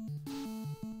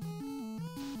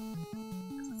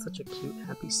 It's such a cute,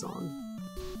 happy song.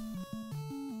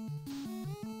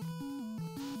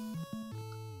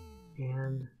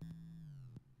 And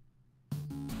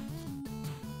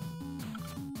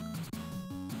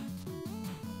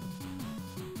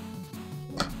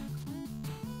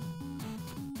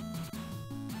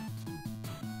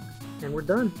we're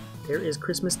done. There is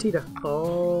Christmas Tita,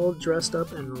 all dressed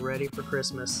up and ready for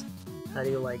Christmas. How do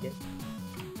you like it?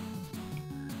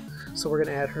 So we're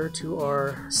going to add her to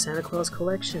our Santa Claus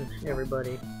collection,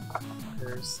 everybody.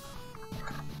 There's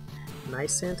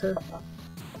Nice Santa,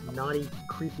 Naughty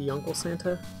Creepy Uncle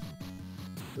Santa.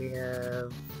 We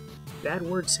have Bad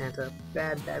Word Santa,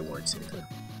 Bad Word Santa.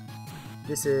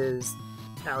 This is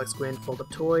Alex Gwynn Fold Up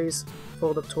Toys,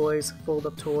 Fold Up Toys, Fold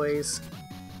Up Toys.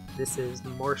 This is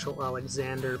Marshall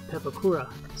Alexander Pepakura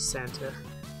Santa,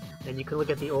 and you can look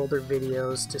at the older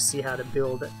videos to see how to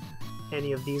build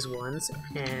any of these ones.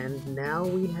 And now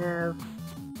we have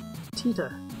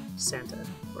Tita Santa,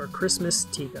 or Christmas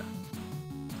Tita.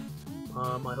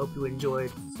 I hope you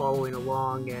enjoyed following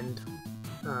along, and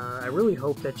I really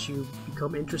hope that you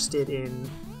become interested in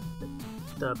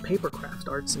the papercraft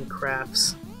arts and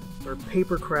crafts, or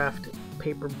papercraft,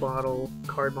 paper bottle,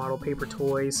 card model, paper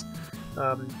toys.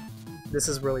 This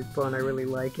is really fun. I really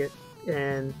like it.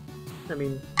 And I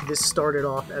mean, this started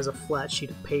off as a flat sheet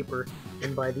of paper,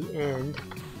 and by the end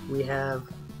we have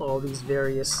all these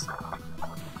various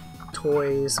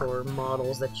toys or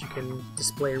models that you can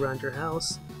display around your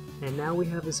house, and now we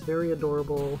have this very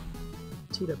adorable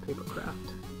Tita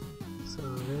papercraft. So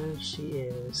there she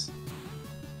is.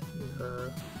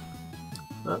 Her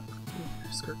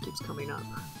skirt keeps coming up.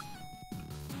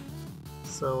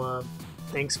 So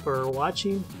thanks for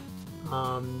watching.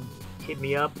 Hit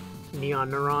me up,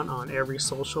 Neon Neuron, on every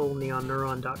social,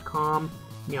 neonneuron.com,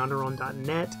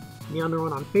 neonneuron.net, Neon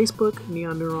Neuron on Facebook,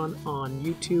 Neon Neuron on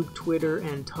YouTube, Twitter,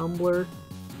 and Tumblr,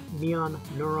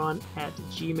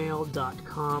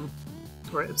 neonneuron@gmail.com,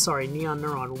 or sorry,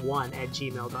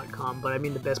 neonneuron1@gmail.com, but I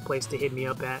mean the best place to hit me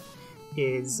up at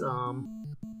is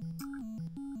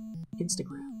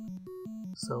Instagram.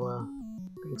 So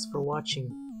thanks for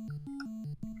watching.